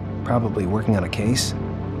out, probably working on a case.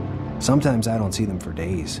 Sometimes I don't see them for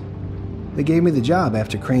days. They gave me the job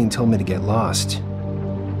after Crane told me to get lost.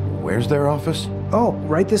 Where's their office? Oh,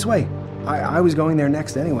 right this way. I was going there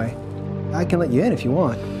next anyway. I can let you in if you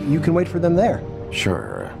want. You can wait for them there.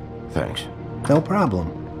 Sure, thanks. No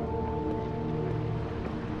problem.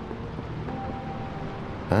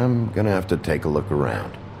 I'm gonna have to take a look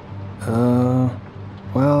around.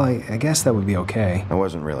 Well, I guess that would be okay. I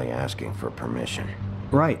wasn't really asking for permission.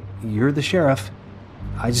 Right, you're the sheriff.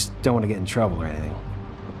 I just don't want to get in trouble or anything.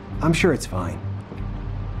 I'm sure it's fine.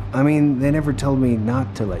 I mean, they never told me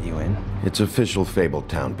not to let you in. It's official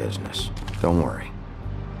Fabletown business. Don't worry.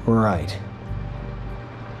 Right.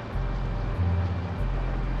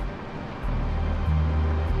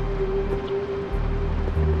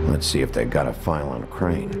 Let's see if they got a file on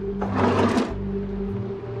Crane.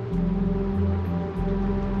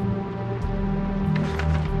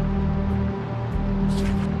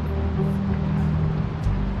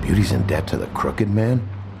 Beauty's in debt to the Crooked Man?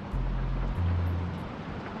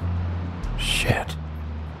 Shit.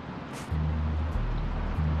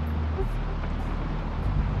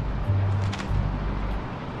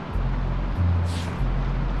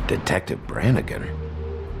 Detective Brannigan.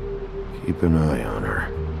 Keep an eye on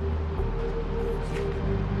her.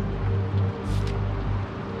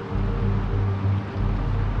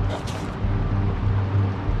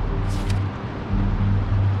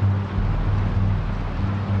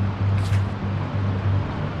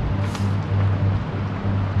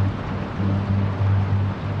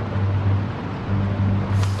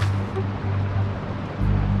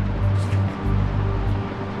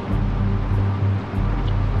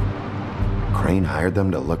 Crane hired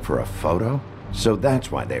them to look for a photo? So that's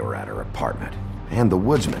why they were at her apartment. And the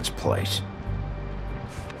woodsman's place.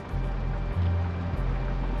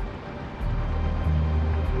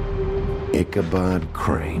 Ichabod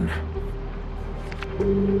Crane.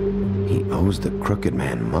 He owes the crooked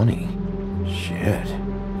man money. Shit.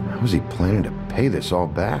 How was he planning to pay this all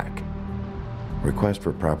back? Request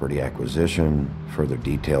for property acquisition. Further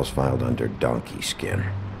details filed under donkey skin.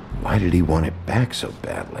 Why did he want it back so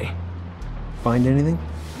badly? Find anything?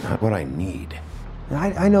 Not what I need.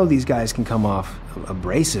 I know these guys can come off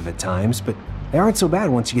abrasive at times, but they aren't so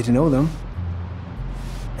bad once you get to know them.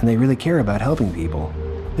 And they really care about helping people.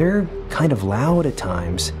 They're kind of loud at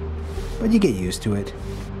times, but you get used to it.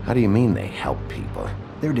 How do you mean they help people?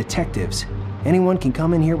 They're detectives. Anyone can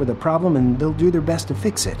come in here with a problem and they'll do their best to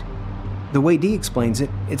fix it. The way Dee explains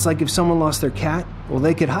it, it's like if someone lost their cat, well,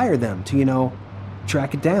 they could hire them to,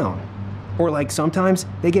 track it down. Or like sometimes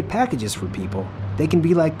they get packages for people. They can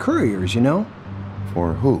be like couriers,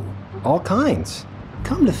 For who? All kinds.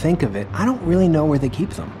 Come to think of it, I don't really know where they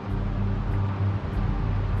keep them.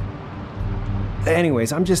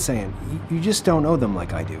 Anyways, I'm just saying, you just don't know them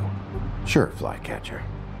like I do. Sure, Flycatcher.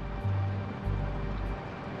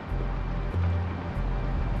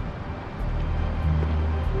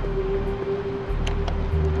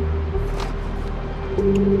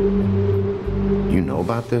 You know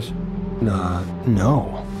about this?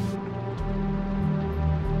 No.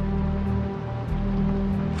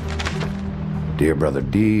 Dear Brother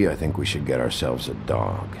D, I think we should get ourselves a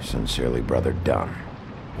dog. Sincerely, Brother Dunn.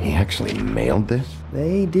 He actually mailed this?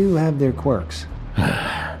 They do have their quirks.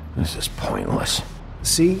 This is pointless.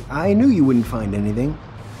 See, I knew you wouldn't find anything.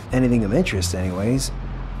 Anything of interest, anyways.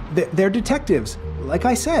 They're detectives, like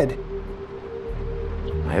I said.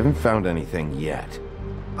 I haven't found anything yet.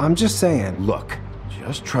 I'm just saying. Look,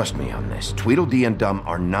 just trust me on this. Tweedledee and Dum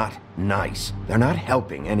are not nice. They're not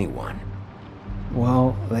helping anyone.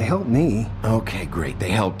 Well, they helped me. Okay, great. They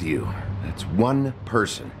helped you. That's one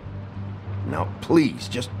person. Now, please,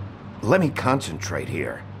 just let me concentrate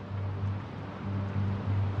here.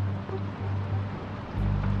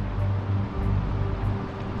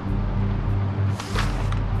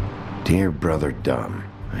 Dear Brother Dum,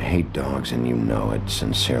 I hate dogs and you know it.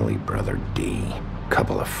 Sincerely, Brother D.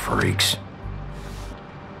 Couple of freaks.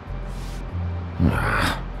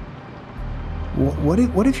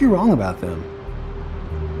 What if you're wrong about them?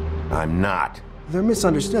 I'm not. They're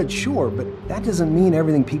misunderstood, sure, but that doesn't mean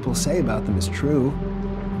everything people say about them is true.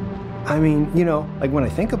 I mean, like when I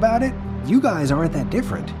think about it, you guys aren't that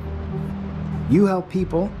different. You help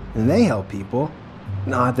people, and they help people.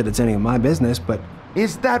 Not that it's any of my business, but...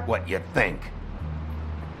 Is that what you think?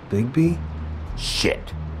 Bigby?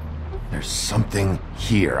 Shit. There's something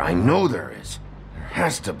here. I know there is. There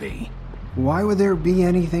has to be. Why would there be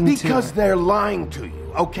anything Because they're lying to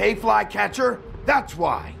you, okay, Flycatcher? That's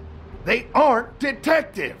why. They aren't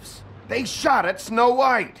detectives. They shot at Snow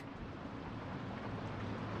White.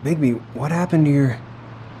 Bigby, what happened to your...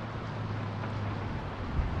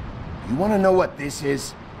 You want to know what this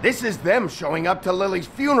is? This is them showing up to Lily's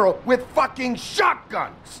funeral with fucking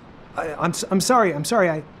shotguns. I'm sorry.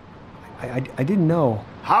 I didn't know.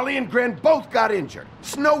 Holly and Gren both got injured.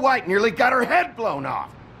 Snow White nearly got her head blown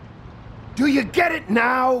off. Do you get it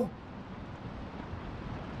now?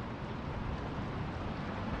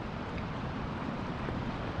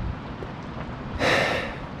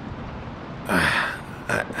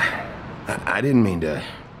 I didn't mean to...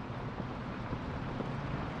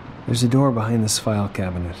 There's a door behind this file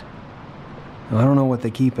cabinet. Now, I don't know what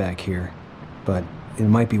they keep back here, but it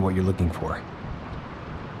might be what you're looking for.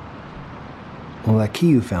 Well, that key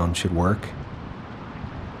you found should work.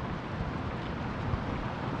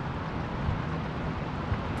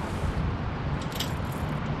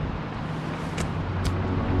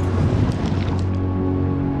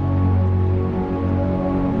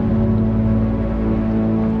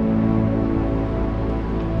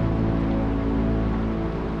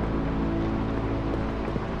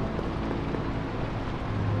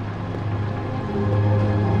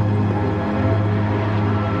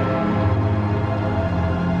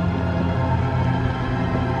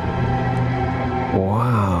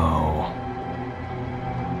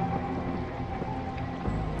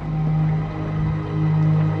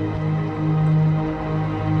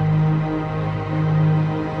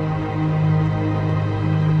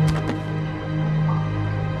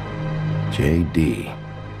 J.D.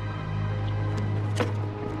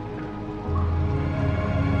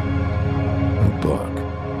 A book.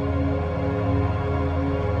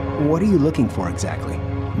 What are you looking for exactly?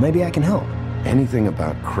 Maybe I can help. Anything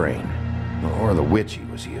about Crane, or the witch he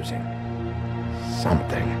was using.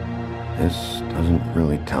 Something. This doesn't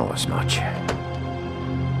really tell us much.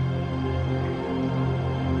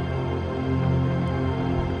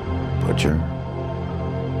 Butcher.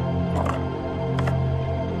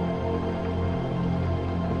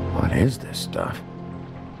 What is this stuff?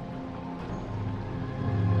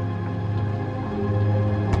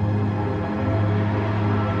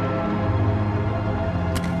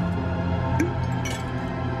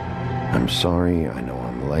 I'm sorry, I know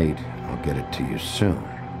I'm late. I'll get it to you soon.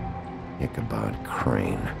 Ichabod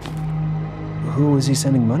Crane. Who was he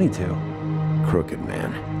sending money to? Crooked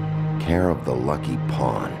Man. Care of the Lucky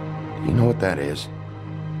Pawn. Do you know what that is?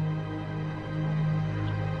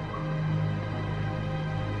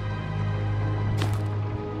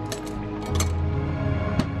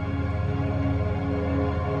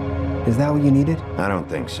 Is that what you needed? I don't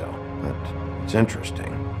think so, but it's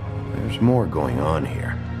interesting. There's more going on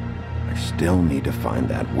here. I still need to find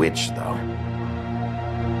that witch, though.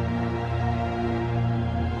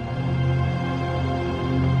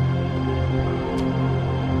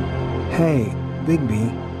 Hey,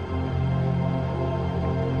 Bigby.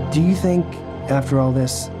 Do you think, after all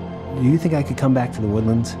this, do you think I could come back to the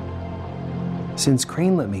Woodlands? Since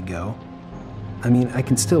Crane let me go, I mean, I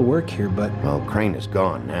can still work here, but... Well, Crane is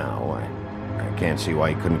gone now. I can't see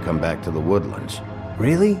why he couldn't come back to the Woodlands.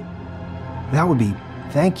 Really? That would be...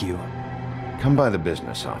 Thank you. Come by the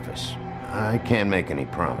business office. I can't make any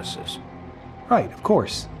promises. Right, of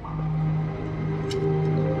course.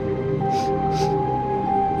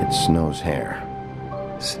 It's Snow's hair.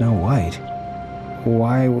 Snow White?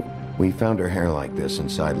 Why... We found her hair like this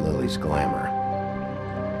inside Lily's glamour.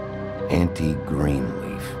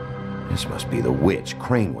 Anti-Greenleaf. This must be the witch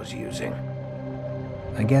Crane was using.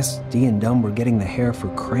 I guess Dee and Dumb were getting the hair for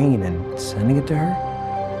Crane and sending it to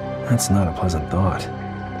her? That's not a pleasant thought.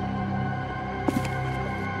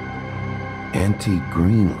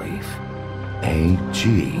 Anti-Greenleaf.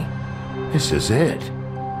 AG. This is it.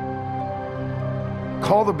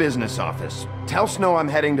 Call the business office. Tell Snow I'm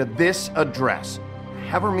heading to this address.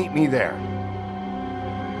 Have her meet me there.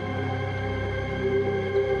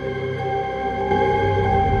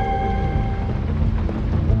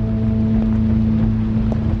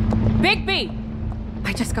 Bigby!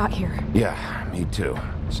 I just got here. Yeah, me too.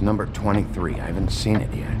 It's number 23. I haven't seen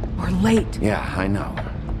it yet. We're late. Yeah, I know.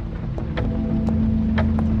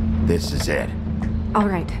 This is it. All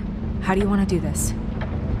right. How do you want to do this?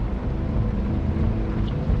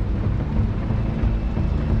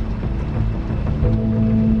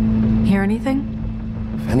 Hear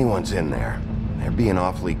anything? If anyone's in there, they're being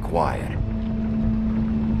awfully quiet.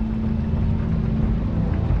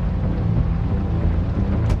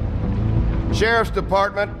 Sheriff's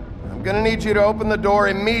Department, I'm gonna need you to open the door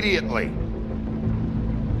immediately.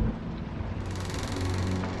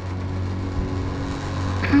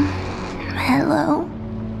 Hello?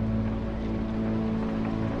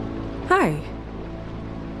 Hi.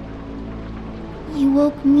 You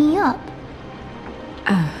woke me up.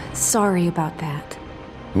 Sorry about that.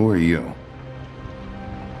 Who are you?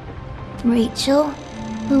 Rachel,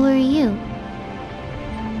 who are you?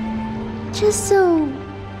 Just so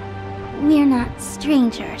we're not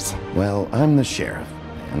strangers. Well, I'm the sheriff,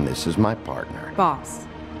 and this is my partner. Boss.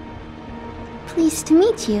 Pleased to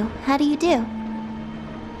meet you. How do you do?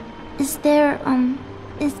 Is there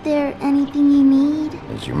anything you need?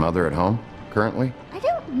 Is your mother at home, currently? I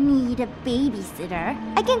don't need a babysitter.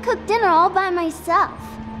 I can cook dinner all by myself.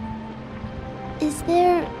 Is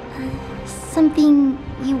there something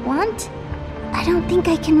you want? I don't think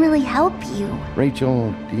I can really help you.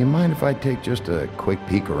 Rachel, do you mind if I take just a quick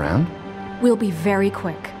peek around? We'll be very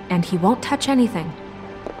quick, and he won't touch anything.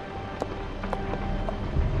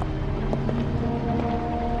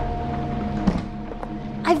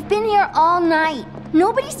 I've been here all night.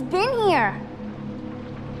 Nobody's been here.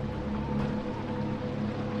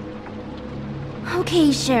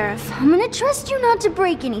 Okay, Sheriff. I'm gonna trust you not to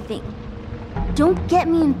break anything. Don't get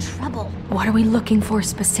me in trouble. What are we looking for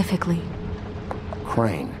specifically?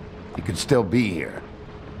 Crane. He could still be here.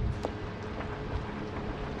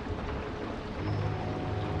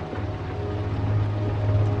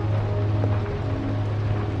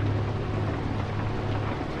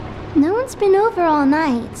 No one's been over all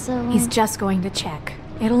night, so... He's just going to check.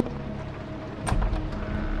 It'll...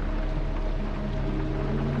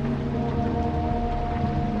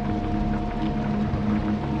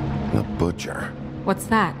 The Butcher. What's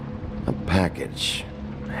that? A package.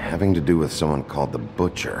 Having to do with someone called the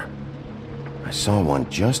Butcher. I saw one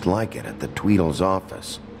just like it at the Tweedle's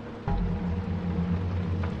office.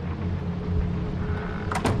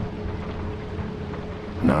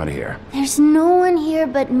 Not here. There's no one here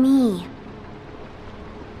but me.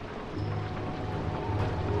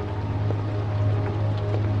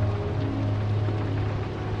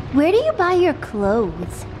 Where do you buy your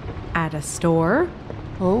clothes? At a store?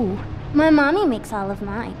 Oh, my mommy makes all of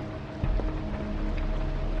mine.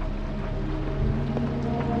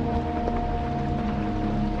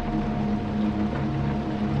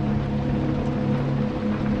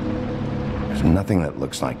 There's nothing that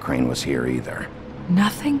looks like Crane was here either.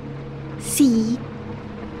 Nothing? See?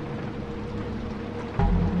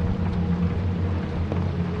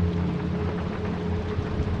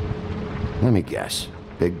 Let me guess.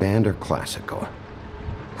 Big band or classical?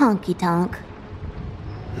 Honky tonk.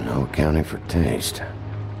 No accounting for taste.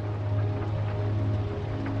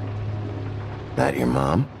 That your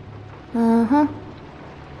mom? Uh-huh.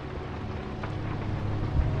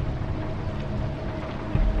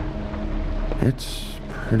 It's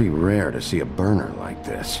pretty rare to see a burner like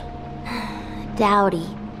this. Dowdy.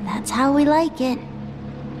 That's how we like it.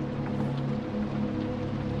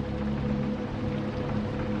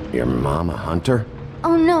 Your mom a hunter?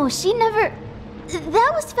 Oh no, she never...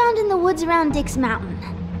 That was found in the woods around Dick's Mountain,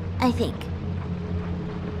 I think.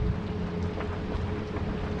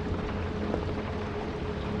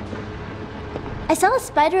 I saw a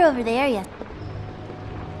spider over there, yes.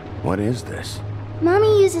 What is this?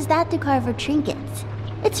 Mommy uses that to carve her trinkets.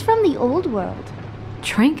 It's from the old world.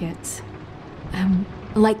 Trinkets?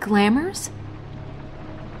 Like glamours?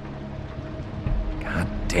 God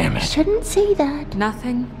damn it. Shouldn't say that.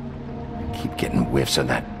 Nothing. I keep getting whiffs of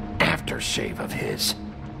that aftershave of his.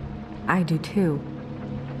 I do too.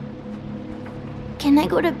 Can I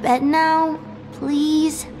go to bed now?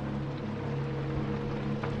 Please?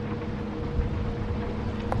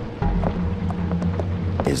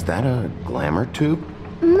 Is that a glamour tube?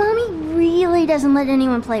 Mommy really doesn't let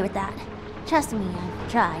anyone play with that. Trust me,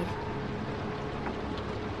 I've tried.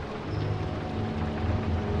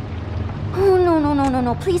 Oh,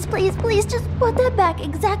 no. Please, just put that back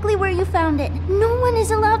exactly where you found it. No one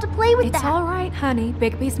is allowed to play with that. It's all right, honey.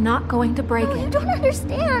 Bigby's not going to break it. You don't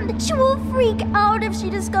understand. She will freak out if she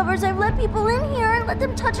discovers I've let people in here and let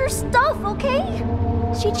them touch her stuff, okay?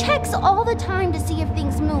 She checks all the time to see if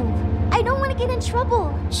things move. I don't want to get in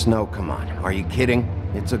trouble. Snow, come on. Are you kidding?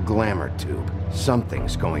 It's a glamour tube.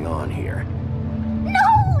 Something's going on here.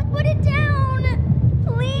 No! Put it down!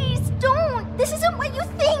 Please, don't! This isn't what you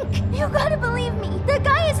think! You gotta believe me. The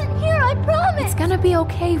guy isn't here, I promise! It's gonna be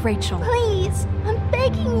okay, Rachel. Please, I'm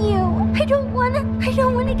begging you. I don't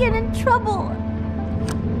wanna get in trouble.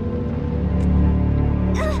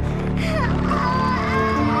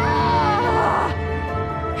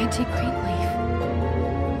 Auntie Greenleaf.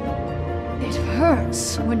 It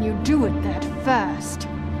hurts when you do it that fast.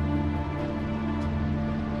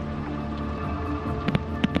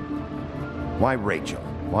 Why Rachel?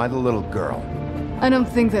 Why the little girl? I don't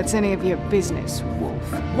think that's any of your business,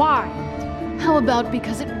 Wolf. Why? How about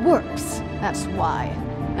because it works? That's why.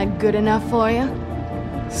 That good enough for you?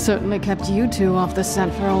 Certainly kept you two off the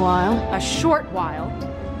scent for a while. A short while.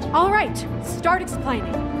 All right, start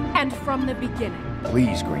explaining. And from the beginning.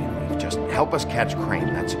 Please, Greenleaf, just help us catch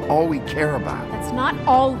Crane. That's all we care about. That's not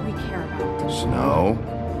all we care about. Snow?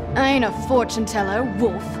 I ain't a fortune teller,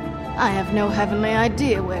 Wolf. I have no heavenly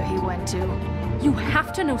idea where he went to. You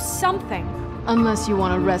have to know something. Unless you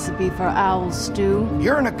want a recipe for owl stew.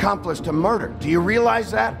 You're an accomplice to murder. Do you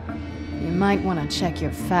realize that? You might want to check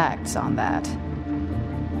your facts on that.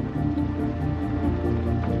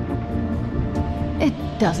 It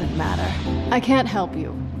doesn't matter. I can't help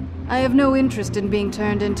you. I have no interest in being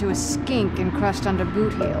turned into a skink and crushed under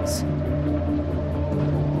boot heels.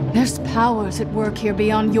 There's powers at work here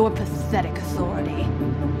beyond your pathetic authority.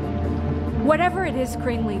 Whatever it is,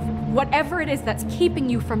 Greenleaf, whatever it is that's keeping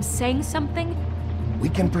you from saying something... We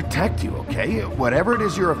can protect you, okay? Whatever it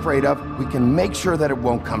is you're afraid of, we can make sure that it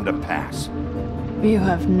won't come to pass. You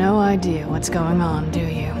have no idea what's going on, do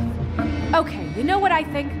you? Okay, you know what I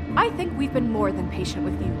think? I think we've been more than patient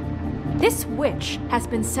with you. This witch has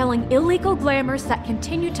been selling illegal glamours that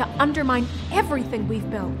continue to undermine everything we've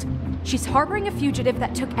built. She's harboring a fugitive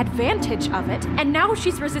that took advantage of it, and now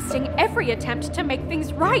she's resisting every attempt to make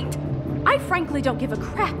things right. I frankly don't give a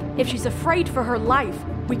crap if she's afraid for her life.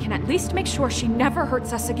 We can at least make sure she never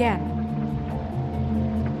hurts us again.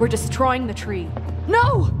 We're destroying the tree.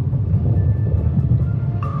 No!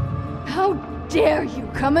 How dare you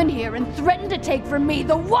come in here and threaten to take from me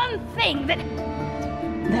the one thing that...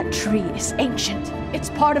 That tree is ancient.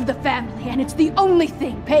 It's part of the family, and it's the only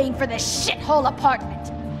thing paying for this shithole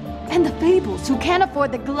apartment. And the Fables, who can't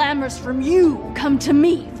afford the glamours from you, come to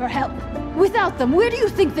me for help. Without them, where do you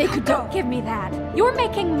think they could go? Don't give me that. You're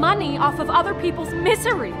making money off of other people's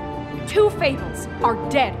misery. 2 Fables are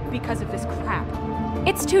dead because of this crap.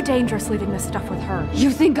 It's too dangerous leaving this stuff with her. You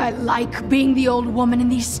think I like being the old woman in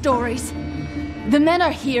these stories? The men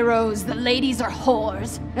are heroes, the ladies are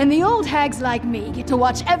whores, and the old hags like me get to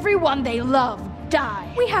watch everyone they love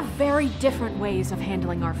die. We have very different ways of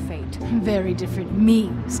handling our fate. Very different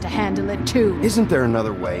means to handle it, too. Isn't there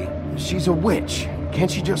another way? She's a witch. Can't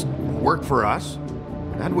she just work for us?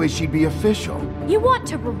 That way she'd be official. You want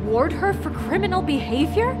to reward her for criminal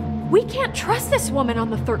behavior? We can't trust this woman on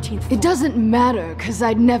the 13th floor. It doesn't matter, because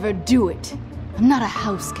I'd never do it. I'm not a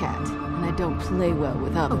house cat, and I don't play well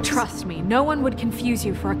with others. Oh, trust me, no one would confuse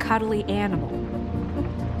you for a cuddly animal.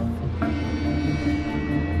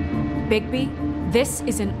 Bigby, this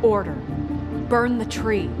is an order. Burn the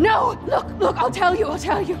tree. No! Look, I'll tell you.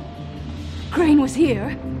 Crane was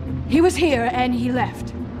here. He was here, and he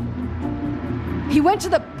left. He went to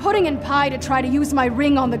the pudding and pie to try to use my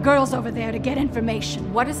ring on the girls over there to get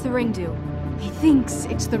information. What does the ring do? He thinks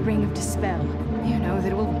it's the ring of dispel. You know,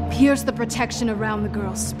 that it will pierce the protection around the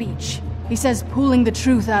girls' speech. He says pulling the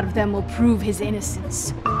truth out of them will prove his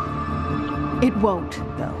innocence. It won't,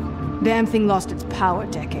 though. Damn thing lost its power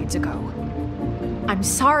decades ago. I'm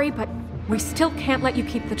sorry, but we still can't let you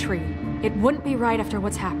keep the tree. It wouldn't be right after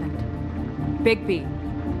what's happened. Bigby.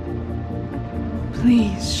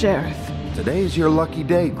 Please, Sheriff. Today's your lucky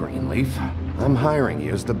day, Greenleaf. I'm hiring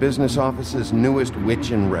you as the business office's newest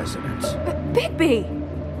witch in residence. But Bigby!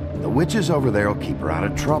 The witches over there will keep her out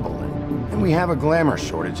of trouble, and we have a glamour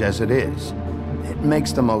shortage as it is. It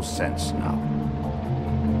makes the most sense now.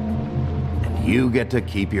 And you get to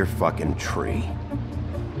keep your fucking tree.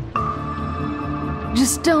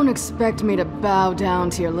 Just don't expect me to bow down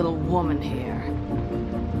to your little woman here.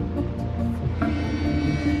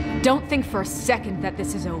 Don't think for a second that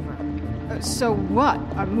this is over. So what?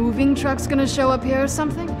 Are moving trucks gonna show up here or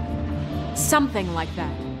something? Something like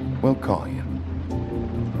that. We'll call you.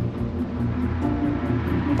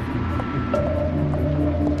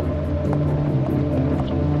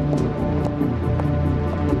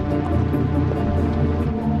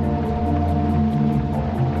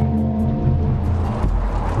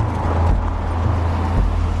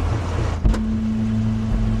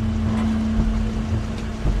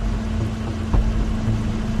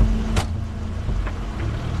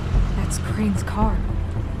 Crane's car.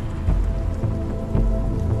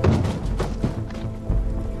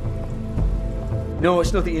 No,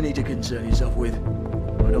 it's nothing you need to concern yourself with.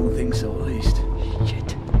 I don't think so, at least.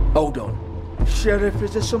 Shit. Hold on. Sheriff,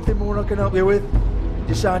 is there something more I can help you with?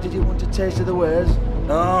 Decided you want a taste of the wares?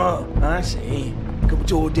 Oh, I see. Come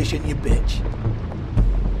to audition, you bitch.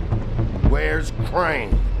 Where's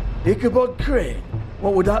Crane? Ichabod Crane?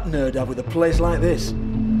 What would that nerd have with a place like this?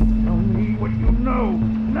 Tell me what you know,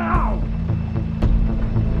 now!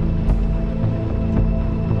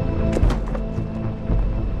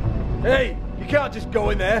 Hey, you can't just go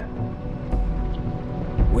in there.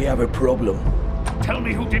 We have a problem. Tell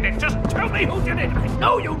me who did it. Just tell me who did it. I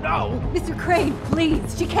know you know. Mr. Crane,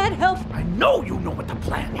 please. She can't help. I know you know what the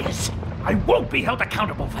plan is. I won't be held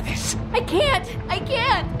accountable for this. I can't.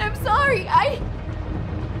 I'm sorry.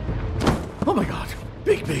 Oh my God.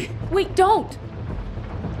 Bigby. Wait, don't.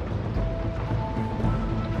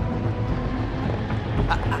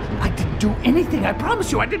 I didn't do anything. I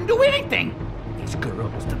promise you, I didn't do anything. These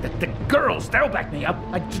girls, the girls, they'll back me up.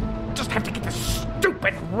 I just have to get this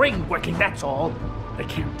stupid ring working, that's all. They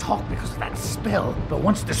can't talk because of that spell, but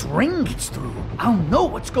once this ring gets through, I'll know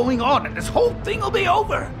what's going on and this whole thing will be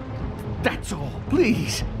over. That's all,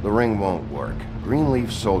 please. The ring won't work.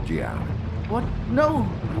 Greenleaf sold you out. What? No,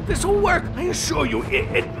 this will work. I assure you,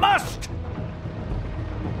 it must.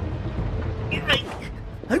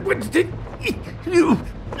 I wouldn't. You.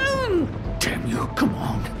 Damn you, come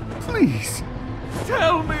on. Please.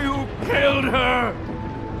 Tell me who killed her.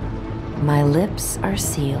 My lips are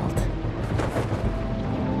sealed.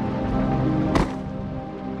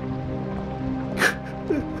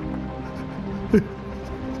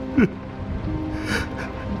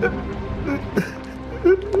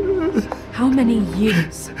 How many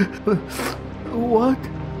years? What?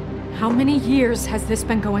 How many years has this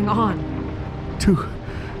been going on? Too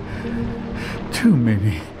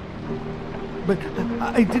many. But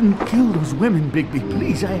I didn't kill those women, Bigby.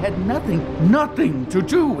 Please, I had nothing to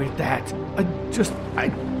do with that.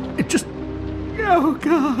 Oh,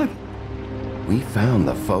 God. We found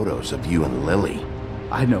the photos of you and Lily.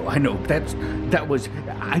 I know. I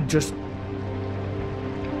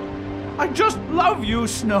just love you,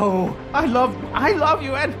 Snow. I love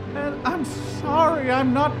you, and I'm sorry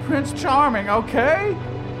I'm not Prince Charming, okay?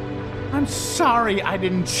 I'm sorry I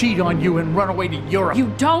didn't cheat on you and run away to Europe.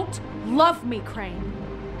 You don't love me, Crane.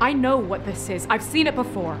 I know what this is. I've seen it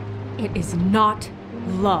before. It is not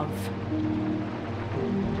love.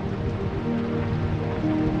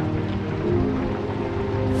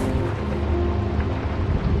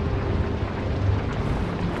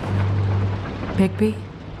 Bigby?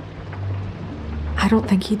 I don't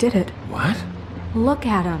think he did it. What? Look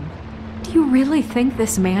at him. Do you really think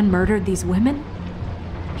this man murdered these women?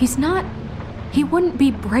 He's not... He wouldn't be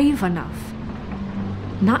brave enough.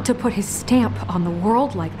 Not to put his stamp on the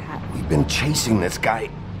world like that. We've been chasing this guy.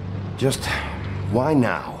 Just... why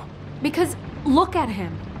now? Because look at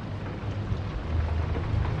him.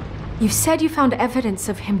 You said you found evidence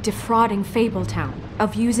of him defrauding Fabletown,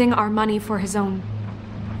 of using our money for his own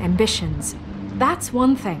ambitions. That's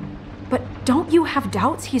one thing. But don't you have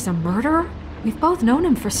doubts he's a murderer? We've both known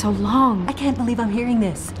him for so long. I can't believe I'm hearing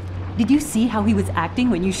this. Did you see how he was acting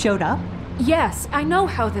when you showed up? Yes, I know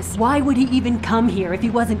how this... Why would he even come here if he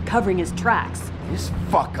wasn't covering his tracks? This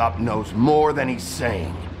fuck-up knows more than he's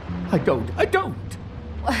saying. I don't.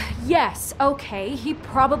 Yes, okay, he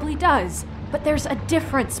probably does. But there's a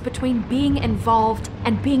difference between being involved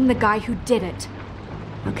and being the guy who did it.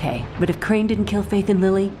 Okay, but if Crane didn't kill Faith and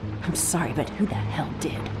Lily, I'm sorry, but who the hell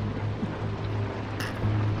did?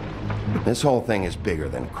 This whole thing is bigger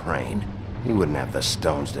than Crane. He wouldn't have the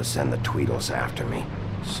stones to send the Tweedles after me.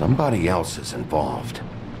 Somebody else is involved.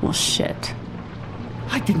 Well, shit.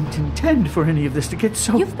 I didn't intend for any of this to get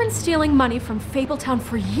so... You've been stealing money from Fabletown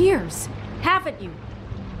for years, haven't you?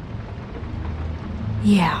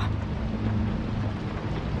 Yeah.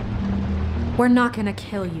 We're not gonna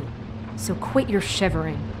kill you, so quit your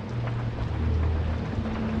shivering.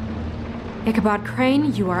 Ichabod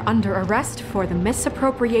Crane, you are under arrest for the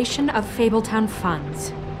misappropriation of Fabletown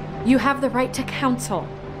funds. You have the right to counsel,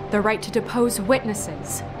 the right to depose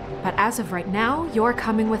witnesses, but as of right now, you're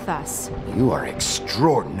coming with us. You are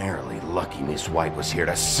extraordinarily lucky Miss White was here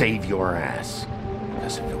to save your ass.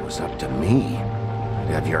 Because if it was up to me, I'd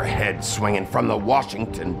have your head swinging from the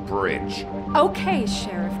Washington Bridge. Okay,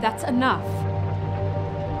 Sheriff, that's enough.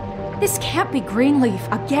 This can't be Greenleaf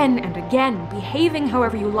again and again, behaving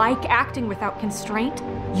however you like, acting without constraint.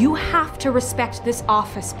 You have to respect this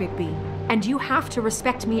office, Bigby, and you have to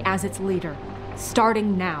respect me as its leader,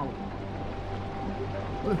 starting now.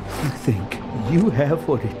 You think you have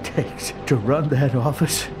what it takes to run that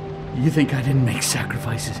office? You think I didn't make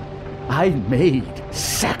sacrifices? I made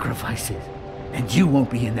sacrifices. And you won't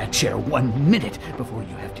be in that chair 1 minute before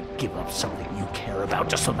you have to give up something you care about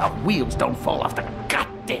just so the wheels don't fall off the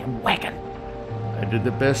goddamn wagon. I did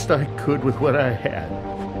the best I could with what I had,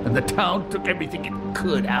 and the town took everything it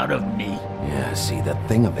could out of me. Yeah, see, the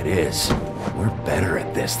thing of it is, we're better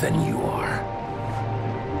at this than you are.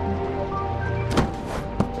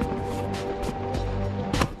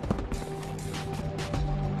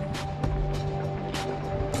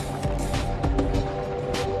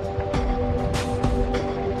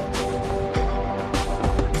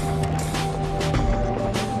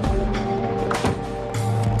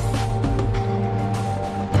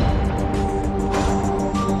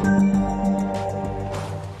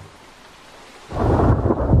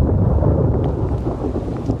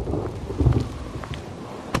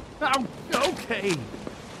 Okay.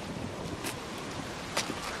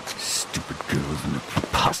 Stupid girls and their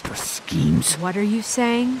preposterous schemes. What are you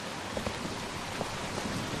saying?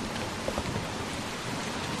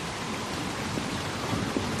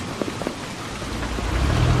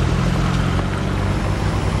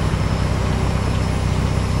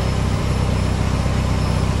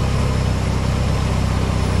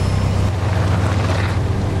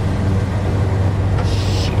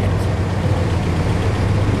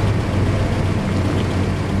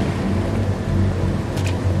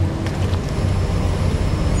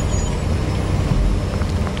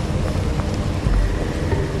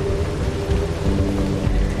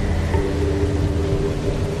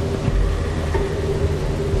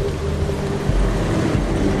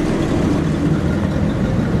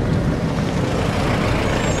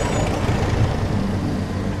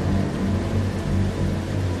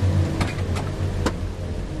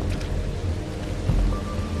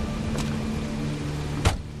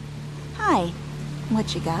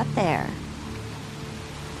 What you got there?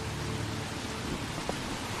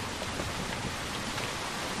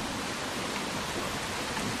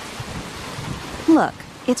 Look,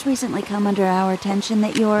 it's recently come under our attention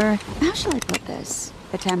that you're, how shall I put this,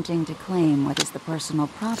 attempting to claim what is the personal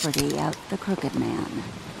property of the Crooked Man.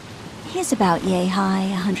 He's about yay high,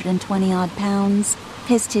 120 odd pounds,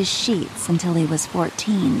 pissed his sheets until he was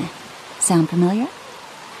 14. Sound familiar?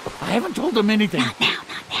 I haven't told him anything. Not now.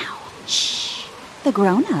 Shh. The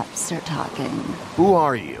grown-ups are talking. Who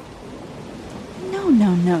are you? No.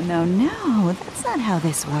 That's not how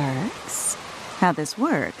this works. How this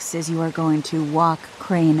works is you are going to walk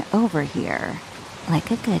Crane over here, like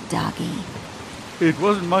a good doggy. It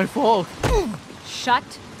wasn't my fault.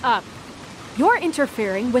 Shut up. You're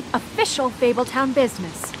interfering with official Fabletown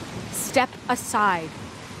business. Step aside.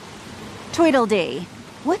 Tweedledee,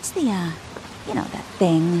 what's the, you know, that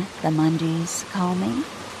thing the Mundies call me?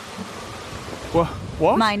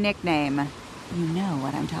 What? My nickname. You know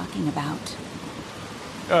what I'm talking about.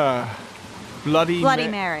 Bloody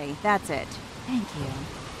Mary, that's it. Thank you.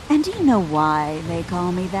 And do you know why they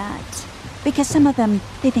call me that? Because some of them,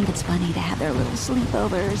 they think it's funny to have their little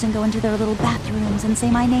sleepovers and go into their little bathrooms and say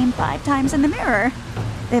my name 5 times in the mirror.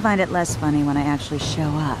 They find it less funny when I actually show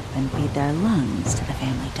up and feed their lungs to the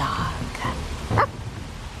family dog.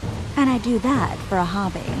 And I do that for a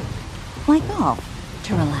hobby. Like golf,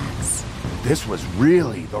 to relax. This was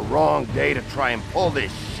really the wrong day to try and pull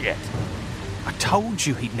this shit. I told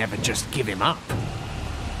you he'd never just give him up.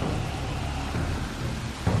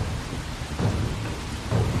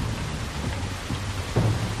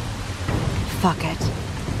 Fuck it.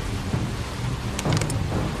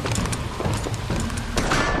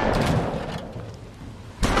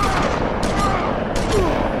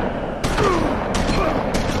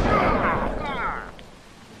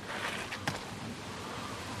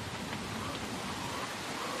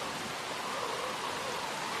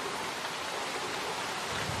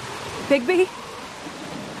 Bigby?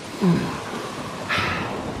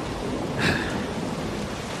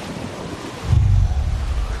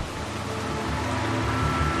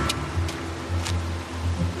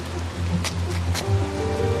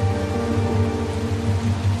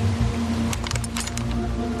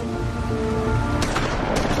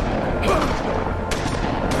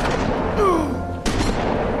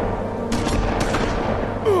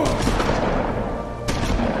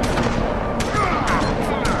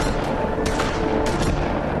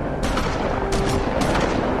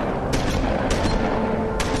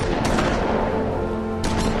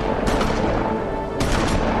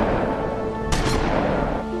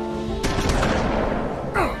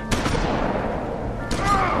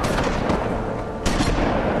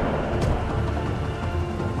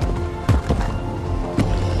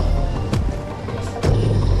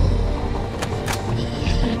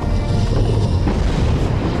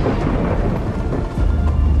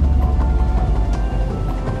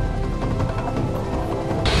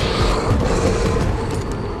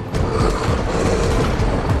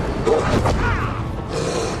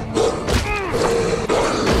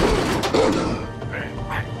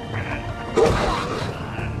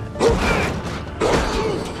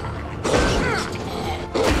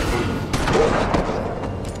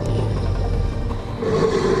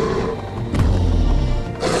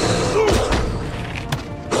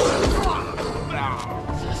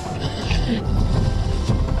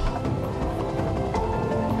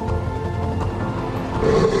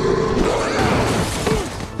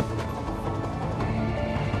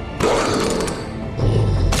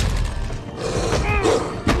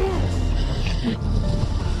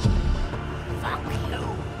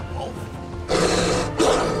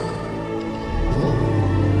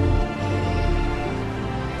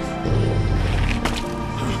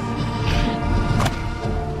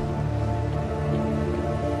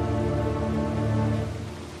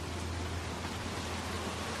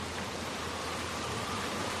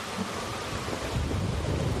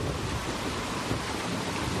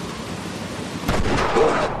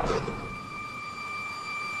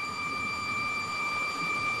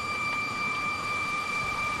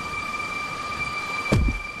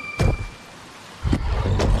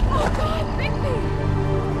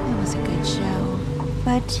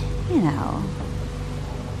 But, you know,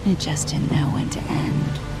 it just didn't know when to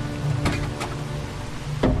end.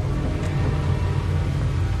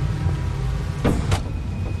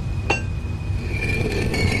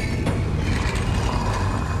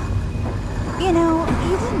 You know,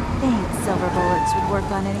 you didn't think silver bullets would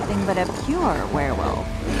work on anything but a pure werewolf.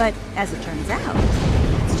 But as it turns out,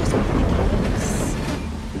 it's just not the case.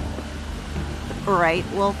 Right,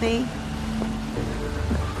 Wolfie?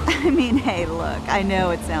 I mean, hey, look, I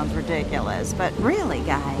know it sounds ridiculous, but really,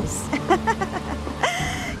 guys,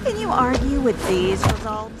 can you argue with these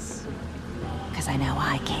results? Because I know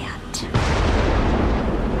I can't.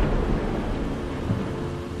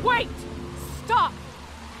 Wait! Stop!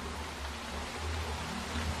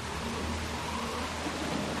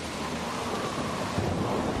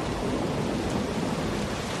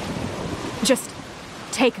 Just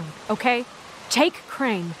take him, okay? Take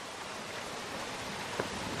Crane.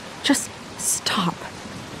 Just stop,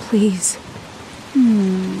 please.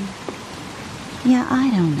 Yeah,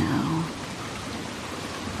 I don't know.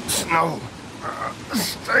 Snow,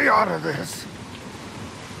 Stay out of this.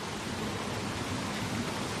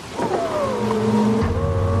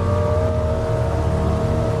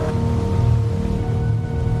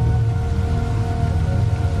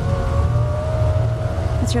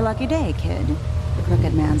 It's your lucky day, kid. The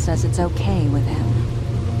Crooked Man says it's okay with him.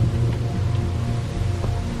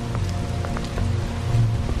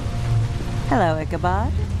 Hello,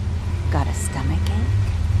 Ichabod. Got a stomachache?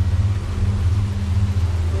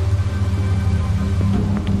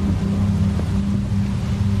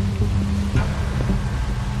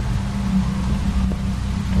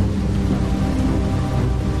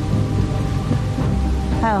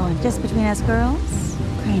 Oh, and just between us girls,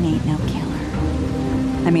 Crane ain't no killer.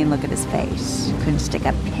 I mean, look at his face. Couldn't stick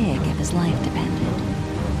a pig if his life depended.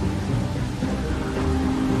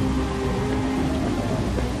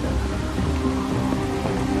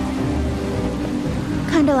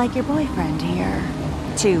 Kinda like your boyfriend here.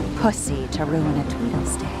 Too pussy to ruin a Tweedle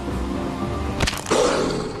stay.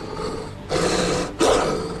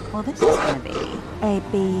 Well, this is gonna be a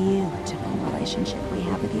beautiful relationship we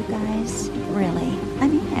have with you guys. Really, I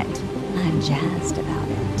mean it. I'm jazzed about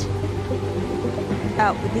it.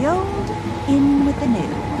 Out with the old, in with the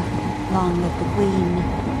new. Long live the Queen.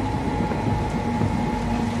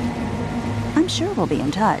 I'm sure we'll be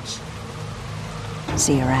in touch.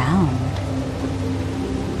 See you around.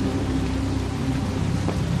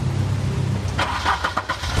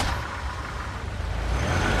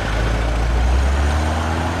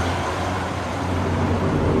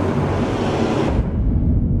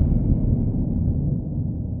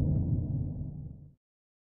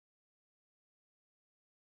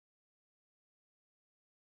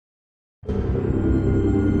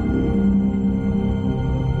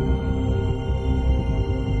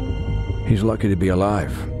 He's lucky to be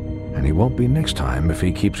alive, and he won't be next time if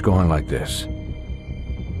he keeps going like this.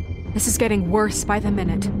 This is getting worse by the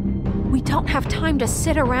minute. We don't have time to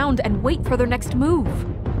sit around and wait for their next move.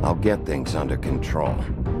 I'll get things under control.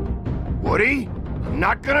 Woody, I'm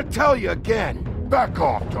not gonna tell you again. Back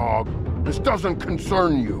off, dog. This doesn't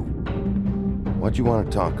concern you. What you want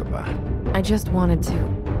to talk about? I just wanted to,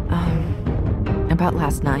 about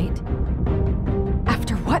last night.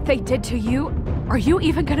 After what they did to you, are you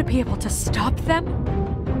even gonna be able to stop them?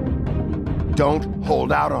 Don't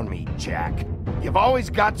hold out on me, Jack. You've always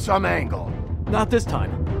got some angle. Not this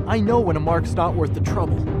time. I know when a mark's not worth the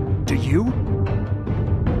trouble. Do you?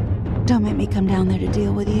 Don't make me come down there to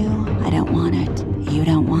deal with you. I don't want it. You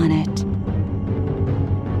don't want it.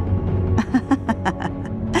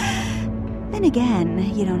 Then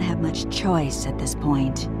again, you don't have much choice at this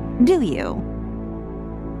point, do you?